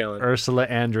forget Woody Allen, Ursula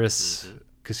Andress,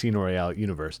 Casino Royale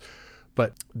universe.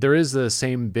 But there is the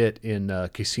same bit in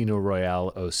Casino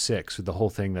Royale 06, the whole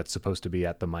thing that's supposed to be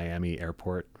at the Miami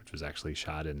airport, which was actually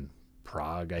shot in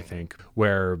Prague, I think,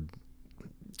 where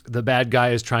the bad guy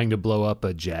is trying to blow up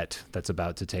a jet that's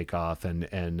about to take off, and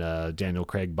Daniel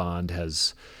Craig Bond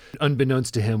has,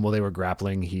 unbeknownst to him while they were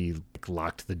grappling, he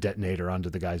locked the detonator onto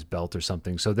the guy's belt or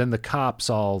something. So then the cops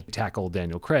all tackle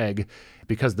Daniel Craig.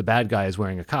 Because the bad guy is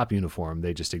wearing a cop uniform,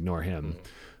 they just ignore him.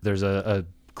 There's a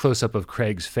close-up of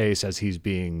Craig's face as he's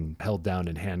being held down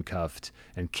and handcuffed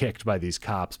and kicked by these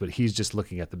cops, but he's just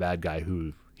looking at the bad guy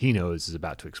who he knows is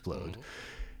about to explode.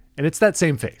 And it's that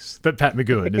same face that Pat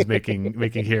McGowan is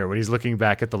making here when he's looking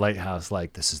back at the lighthouse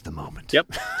like, this is the moment.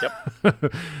 Yep.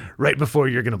 Right before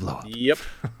you're going to blow up. Yep.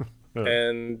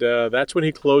 And that's when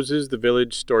he closes the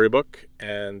village storybook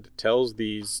and tells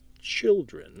these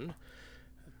children,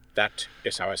 that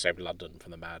is how I saved London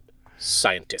from the mad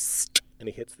scientist. And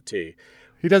he hits the T.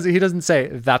 He doesn't say,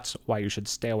 that's why you should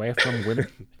stay away from women.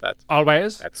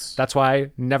 Always. That's why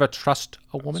I never trust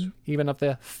a woman, even of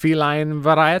the feline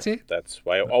variety. That's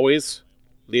why I always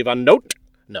leave a note.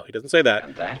 No, he doesn't say that.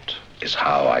 And that is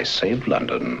how I saved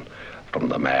London from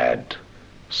the mad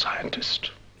scientist.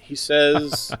 He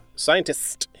says,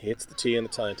 scientist. He hits the T in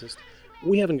the scientist.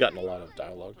 We haven't gotten a lot of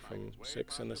dialogue from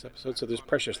 6 in this episode, so there's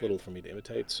precious little for me to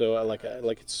imitate. So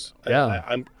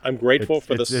I'm grateful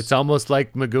for this. It's almost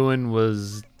like McGowan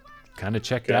was kind of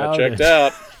checked Kinda out. checked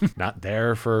out. Not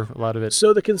there for a lot of it.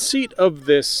 So the conceit of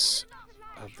this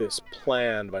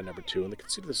plan by number 2 and the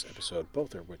conceit of this episode,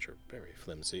 both of which are very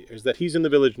flimsy, is that he's in the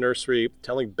village nursery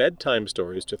telling bedtime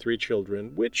stories to 3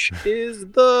 children, which is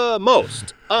the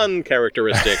most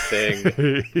uncharacteristic thing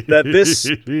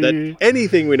that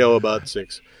anything we know about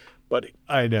Six. But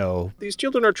I know. These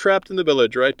children are trapped in the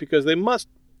village, right? Because they must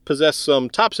possess some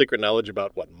top secret knowledge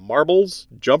about what, marbles,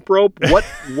 jump rope,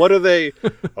 what are they?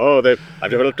 I've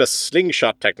developed a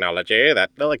slingshot technology that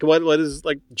like what is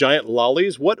like giant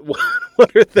lollies? What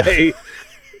are they?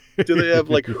 Do they have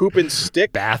like hoop and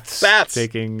stick? Baths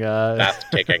taking. Bath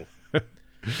taking.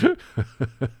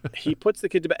 He puts the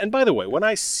kid to bed. And by the way, when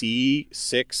I see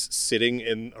Six sitting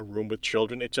in a room with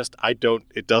children, it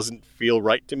doesn't feel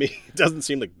right to me. It doesn't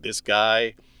seem like this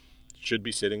guy should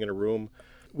be sitting in a room.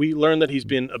 We learn that he's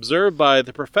been observed by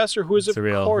the professor, who is it's a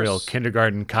real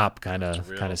kindergarten cop kind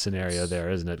of scenario there,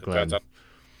 isn't it, Glenn? That's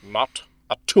not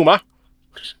a tumor.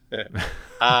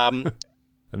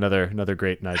 Another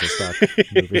great Nigel Stock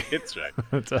movie. It's right.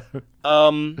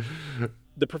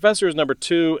 The professor is number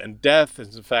 2, and death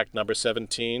is in fact number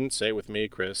 17. Say it with me,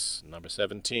 Chris. Number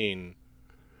 17.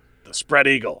 The spread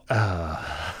eagle.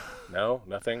 No,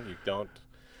 nothing. You don't.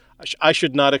 I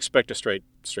should not expect a straight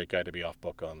guy to be off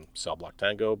book on Cell Block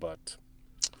Tango, but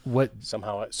what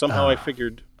somehow I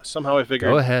figured.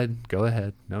 Go ahead.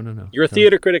 No. You're a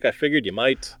theater critic. I figured you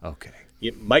might. Okay.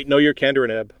 You might know your Kander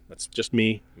and Ebb. That's just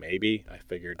me. Maybe I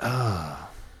figured.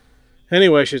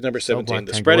 Anyway, she's number 17.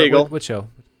 The spread eagle. What show?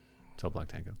 Cell Block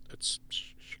Tango. It's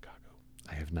Chicago.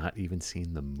 I have not even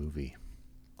seen the movie.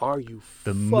 Are you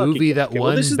the movie that won?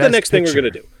 Well, this is Best the next Picture. thing we're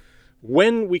going to do.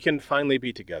 When we can finally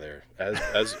be together,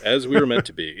 as we were meant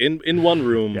to be, in one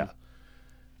room,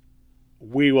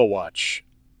 we will watch.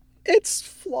 It's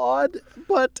flawed,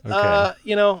 but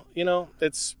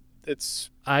it's.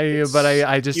 I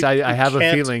have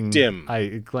a feeling,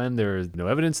 Glenn, there is no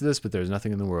evidence of this, but there's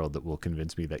nothing in the world that will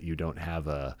convince me that you don't have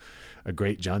a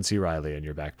great John C. Reilly in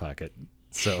your back pocket.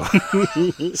 So,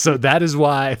 so that is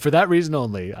why, for that reason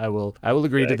only, I will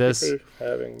agree to this. Thank you for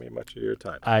having me much of your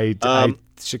time.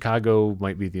 Chicago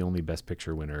might be the only Best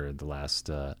Picture winner in the last.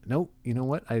 No, you know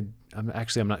what? I'm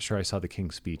not sure I saw The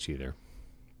King's Speech either.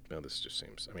 No, this just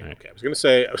seems. I mean, okay. I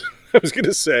was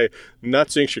gonna say,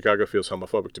 not seeing Chicago feels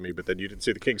homophobic to me, but then you didn't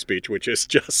see The King's Speech, which is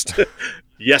just,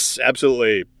 yes,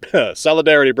 absolutely,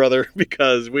 solidarity, brother,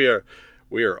 because we are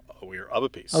of a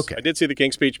piece. Okay. I did see The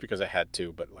King's Speech because I had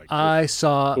to, but like I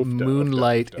saw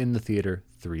Moonlight in the theater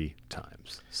 3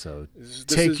 times. So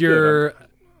take your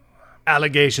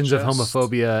allegations of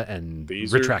homophobia and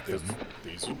retract them.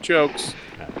 These are jokes.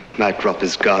 Might drop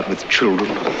his guard with children.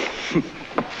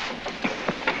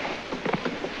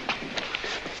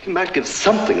 He might give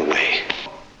something away.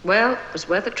 Well, it was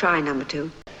worth a try, number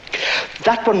 2.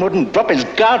 That one wouldn't drop his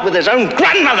guard with his own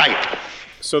grandmother.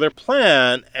 So their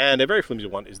plan, and a very flimsy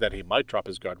one, is that he might drop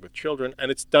his guard with children,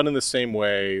 and it's done in the same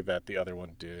way that the other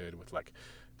one did with, like,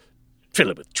 fill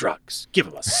him with drugs, give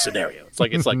him a scenario. It's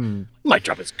like might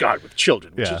drop his guard with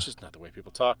children, which is just not the way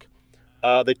people talk.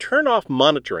 They turn off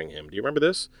monitoring him. Do you remember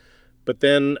this? But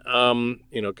then,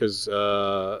 because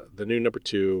the new number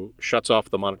 2 shuts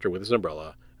off the monitor with his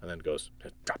umbrella and then goes,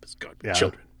 drop his guard with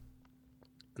children.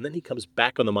 And then he comes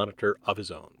back on the monitor of his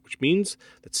own, which means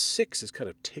that Six is kind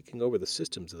of taking over the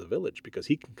systems of the village because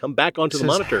he can come back onto the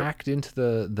monitor. Hacked into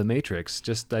the Matrix.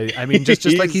 Just like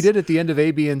he did at the end of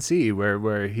A, B, and C,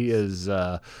 where he is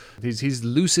he's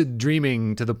lucid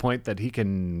dreaming to the point that he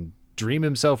can dream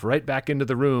himself right back into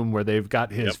the room where they've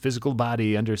got his physical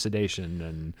body under sedation,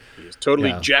 and he is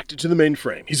totally jacked into the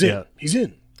mainframe. He's in. He's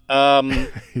in.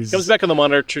 He comes back on the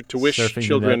monitor to wish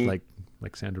children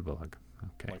like Sandra Bullock.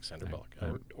 Okay. Like Sandra Bullock.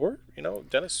 Or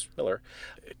Dennis Miller.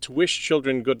 To wish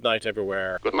children good night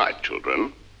everywhere. Good night,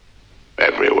 children.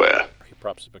 Everywhere. He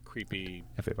props up a creepy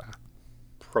everywhere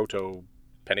proto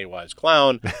Pennywise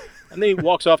clown, and then he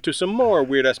walks off to some more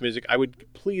weird ass music. I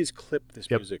would please clip this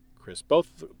music, Chris.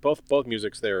 Both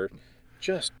musics there,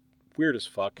 just weird as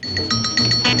fuck.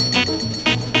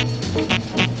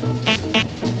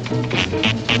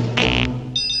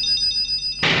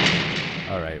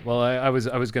 All right. Well, I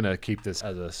was going to keep this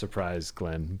as a surprise,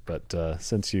 Glenn, but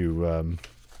since you,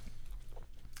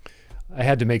 I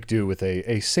had to make do with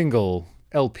a single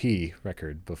LP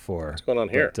record before. What's going on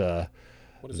here? But,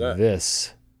 what is that?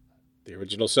 This, the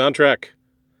original soundtrack.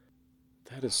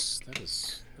 That is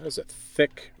a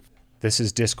thick. This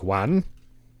is disc 1.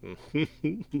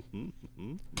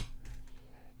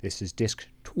 This is disc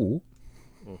 2.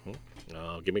 Mm-hmm.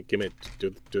 Oh, give me, do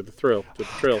the thrill, do the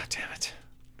trill. God damn it.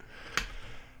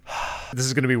 This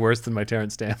is going to be worse than my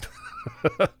Terrence Stamp.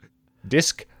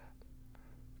 Disc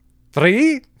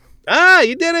 3. Ah,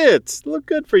 you did it. Look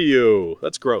good for you.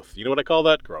 That's growth. You know what I call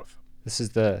that? Growth. This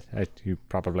is you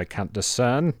probably can't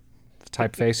discern the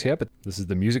typeface here, but this is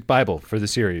the music Bible for the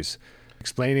series,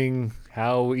 explaining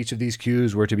how each of these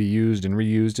cues were to be used and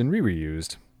reused and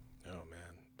re-reused. Oh,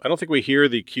 man. I don't think we hear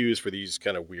the cues for these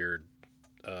kind of weird,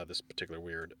 this particular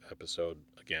weird episode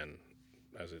again,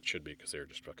 as it should be, because they're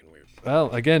just fucking weird. Well,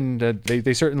 again,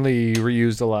 they certainly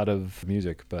reused a lot of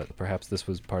music, but perhaps this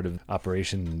was part of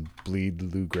Operation Bleed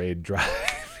Lou Grade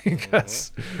Drive,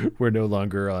 because we're no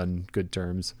longer on good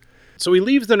terms. So he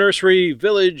leaves the nursery,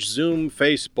 village, Zoom,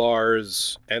 face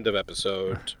bars, end of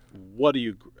episode. What do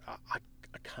you... I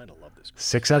kind of love this.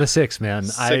 6 out of 6, man.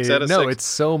 6 out of 6. No, it's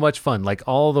so much fun. Like,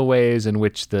 all the ways in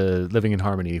which the Living in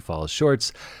Harmony falls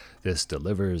short, this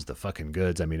delivers the fucking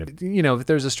goods. I mean, if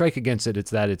there's a strike against it,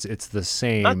 it's that it's the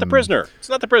same. Not The Prisoner. It's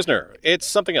not The Prisoner. It's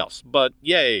something else. But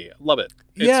yay, love it.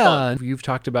 It's fun. You've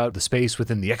talked about the space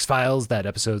within the X-Files, that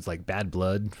episodes like Bad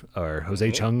Blood or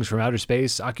Jose Chung's From Outer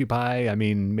Space, Occupy. I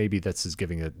mean, maybe that's is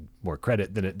giving it more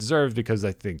credit than it deserves, because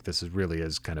I think this is really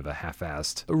is kind of a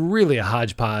half-assed, really a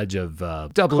hodgepodge of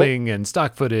doubling and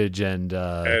stock footage and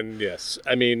yes,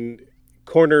 I mean,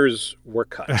 corners were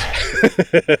cut.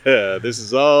 This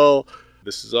is all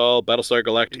Battlestar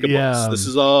Galactica books. This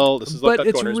is all but cut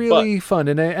it's corners. really fun,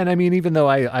 and I mean, even though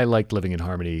I liked Living in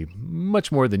Harmony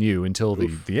much more than you until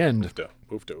the end,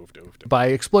 Oofta. by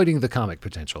exploiting the comic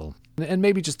potential, and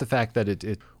maybe just the fact that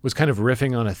it was kind of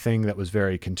riffing on a thing that was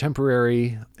very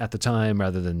contemporary at the time,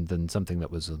 rather than something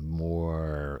that was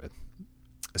more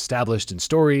established and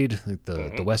storied, like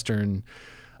the Western.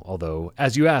 Although,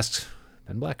 as you asked,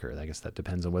 Ben Blacker, I guess that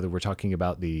depends on whether we're talking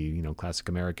about the classic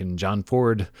American John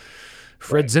Ford,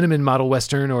 Fred Zinnemann model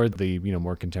Western, or the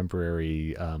more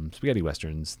contemporary spaghetti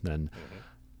Westerns. Then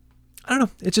I don't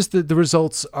know. It's just the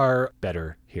results are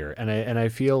better here, and I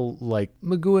feel like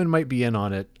McGoohan might be in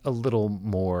on it a little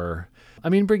more. I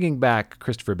mean, bringing back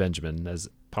Christopher Benjamin as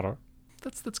Potter,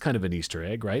 that's kind of an Easter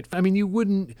egg, right? I mean, you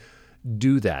wouldn't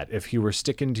do that if you were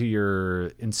sticking to your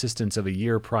insistence of a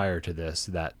year prior to this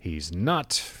that he's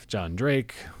not John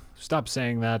Drake. Stop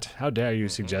saying that. How dare you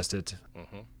suggest it?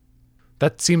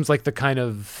 That seems like the kind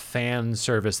of fan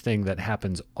service thing that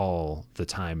happens all the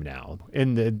time now.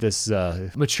 In this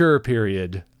mature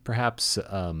period, perhaps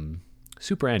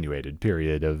superannuated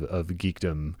period of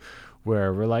geekdom,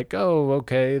 where we're like, oh,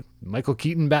 okay, Michael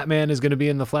Keaton Batman is going to be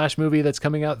in the Flash movie that's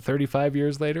coming out 35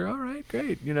 years later. All right,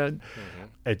 great.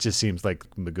 It just seems like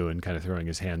McGoohan kind of throwing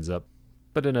his hands up,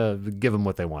 but in a give them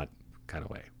what they want kind of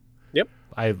way. Yep.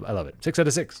 I love it. 6 out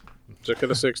of 6. 6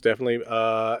 out of 6, definitely.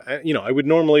 I would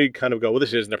normally kind of go, well,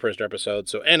 this isn't a Prisoner episode,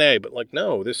 so NA, but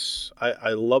no,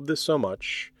 I love this so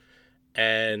much.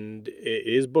 And it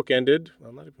is bookended.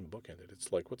 Well, not even bookended.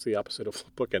 It's like, what's the opposite of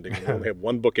bookending? We only have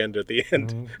one bookend at the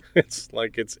end. It's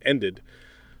like it's ended.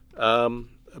 By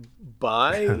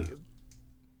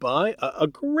a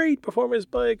great performance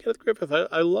by Kenneth Griffith.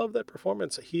 I love that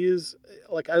performance. He is,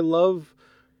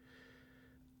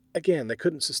 again, they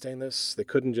couldn't sustain this. They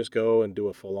couldn't just go and do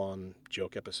a full-on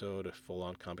joke episode, a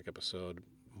full-on comic episode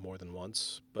more than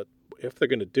once. But if they're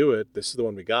going to do it, this is the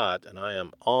one we got, and I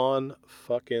am on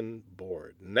fucking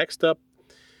board. Next up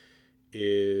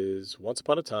is Once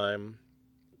Upon a Time.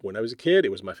 When I was a kid,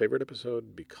 it was my favorite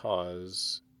episode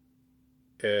because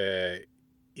it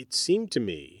seemed to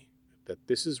me that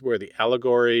this is where the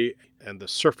allegory and the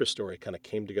surface story kind of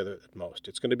came together at most.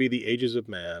 It's going to be the Ages of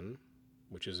Man,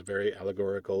 which is a very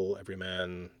allegorical,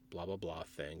 everyman, blah, blah, blah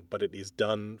thing. But it is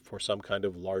done for some kind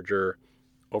of larger,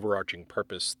 overarching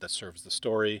purpose that serves the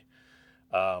story.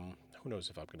 Who knows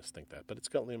if I'm going to think that. But it's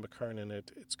got Liam McKern in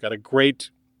it. It's got a great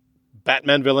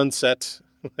Batman villain set,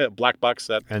 black box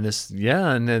set. And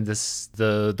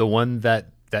the one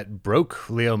that broke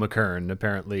Leo McKern,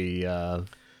 apparently.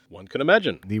 One can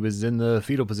imagine. He was in the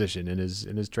fetal position in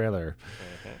his trailer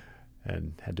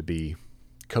and had to be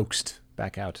coaxed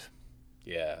back out.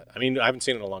 Yeah. I mean, I haven't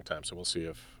seen it in a long time, so we'll see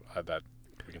if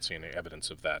we can see any evidence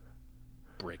of that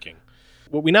breaking.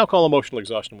 What we now call emotional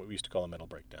exhaustion, what we used to call a mental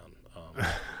breakdown. We'll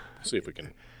see if we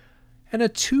can. And a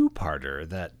two-parter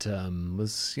that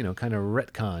was, kind of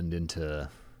retconned into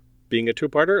being a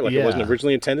two-parter? Like it wasn't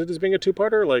originally intended as being a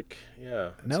two-parter? Like,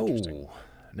 yeah. No.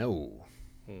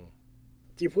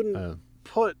 You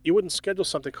wouldn't schedule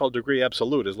something called Degree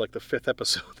Absolute as like the 5th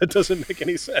episode. That doesn't make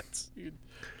any sense. You'd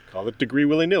call it Degree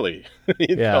willy-nilly.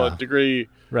 You'd call it Degree...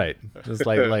 Right. Just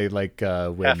like when...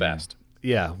 half-assed.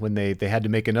 Yeah, when they had to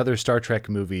make another Star Trek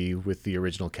movie with the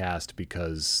original cast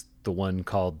because the one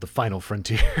called The Final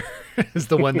Frontier is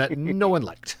the one that no one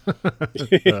liked.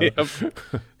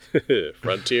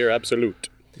 Frontier Absolute.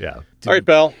 Yeah. All right,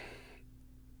 pal.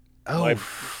 Oh,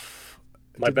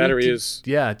 My battery is...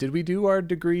 Yeah, did we do our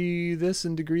degree this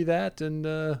and degree that?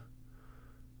 And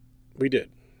we did.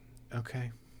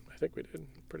 Okay. I think we did.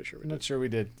 Pretty sure we did. I'm not sure we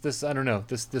did. This, I don't know.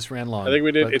 This ran long. I think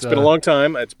we did. But, it's been a long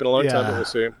time. It's been a long time, but yeah. we'll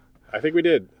see. I think we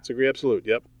did. It's degree absolute.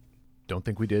 Yep. Don't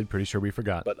think we did. Pretty sure we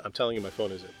forgot. But I'm telling you, my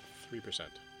phone is at 3%.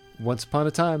 Once upon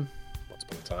a time. Once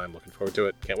upon a time. Looking forward to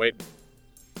it. Can't wait.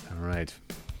 All right.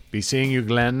 Be seeing you,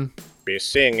 Glenn. Be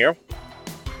seeing you.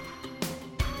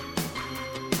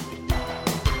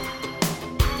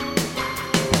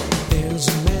 There's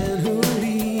a man who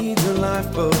leads a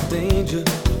life of danger.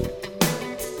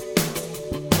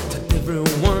 To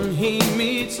everyone he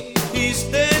meets, he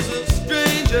stays a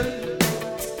stranger.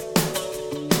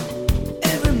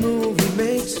 Every move he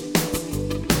makes,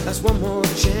 that's one more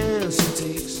chance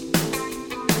he takes.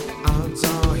 Odds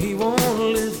are he won't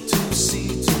live to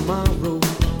see tomorrow.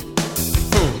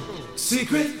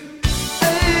 Secret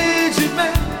agent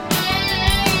man,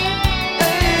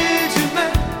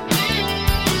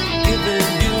 giving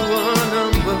you a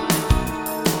number,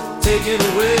 taking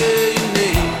away your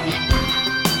name.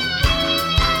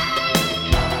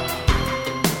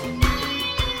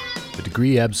 The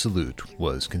Degree Absolute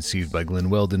was conceived by Glenn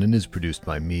Weldon and is produced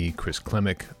by me, Chris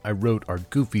Klemick. I wrote our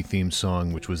Goofy theme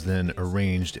song, which was then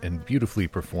arranged and beautifully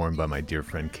performed by my dear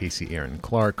friend Casey Aaron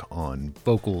Clark on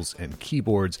vocals and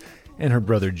keyboards, and her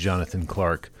brother Jonathan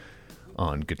Clark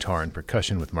on guitar and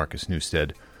percussion, with Marcus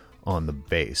Newstead on the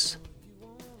bass.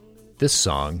 This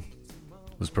song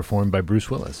was performed by Bruce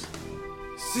Willis.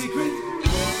 Secret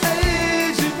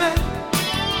agent man,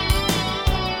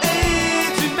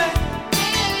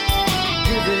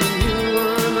 giving you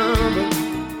a number.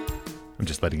 I'm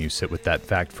just letting you sit with that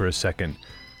fact for a second.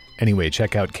 Anyway,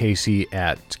 check out Casey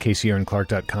at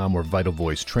CaseyAaronClark.com or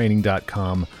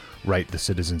VitalVoiceTraining.com. Write the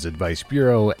Citizens Advice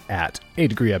Bureau at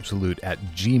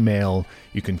adegreeabsolute@gmail.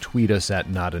 You can tweet us at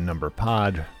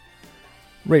notanumberpod.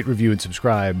 Rate, review, and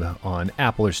subscribe on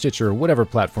Apple or Stitcher or whatever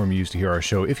platform you use to hear our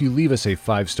show. If you leave us a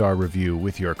 5-star review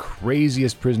with your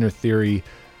craziest prisoner theory,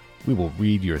 we will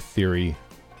read your theory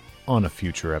on a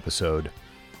future episode.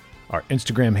 Our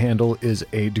Instagram handle is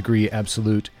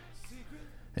 @adegreeabsolute.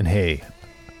 And hey,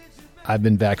 I've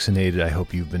been vaccinated. I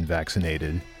hope you've been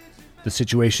vaccinated. The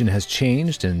situation has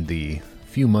changed in the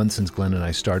few months since Glenn and I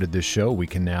started this show. We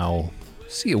can now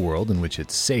see a world in which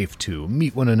it's safe to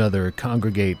meet one another,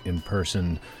 congregate in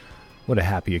person. What a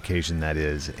happy occasion that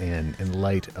is. And in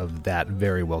light of that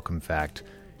very welcome fact,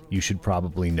 you should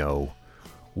probably know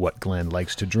what Glenn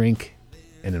likes to drink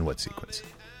and in what sequence.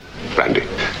 Brandy,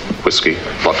 whiskey,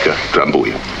 vodka,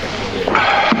 Drambuie.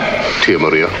 Tia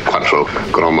Maria, Cointreau,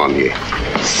 Grand Marnier.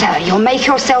 Sir, you'll make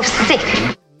yourself sick.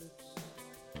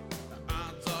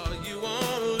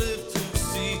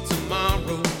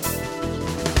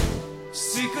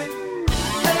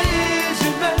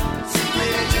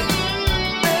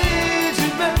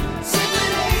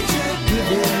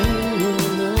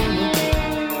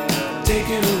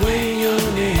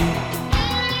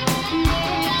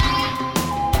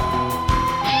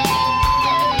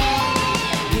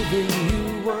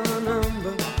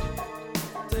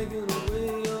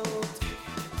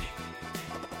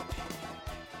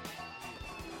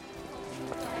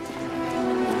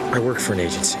 I work for an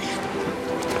agency.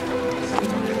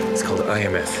 It's called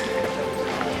IMF.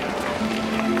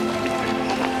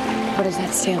 What does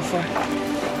that stand for?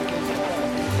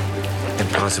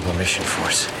 Impossible Mission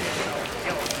Force.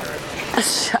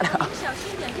 Shut up.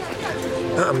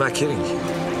 No, I'm not kidding.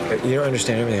 You don't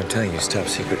understand everything I'm telling you. It's top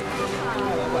secret.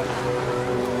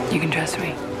 You can trust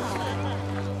me.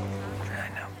 I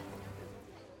know.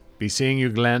 Be seeing you,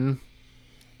 Glenn.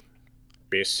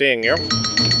 Be seeing you.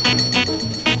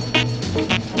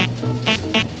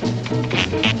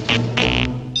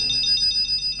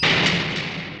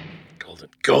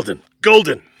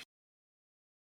 Golden.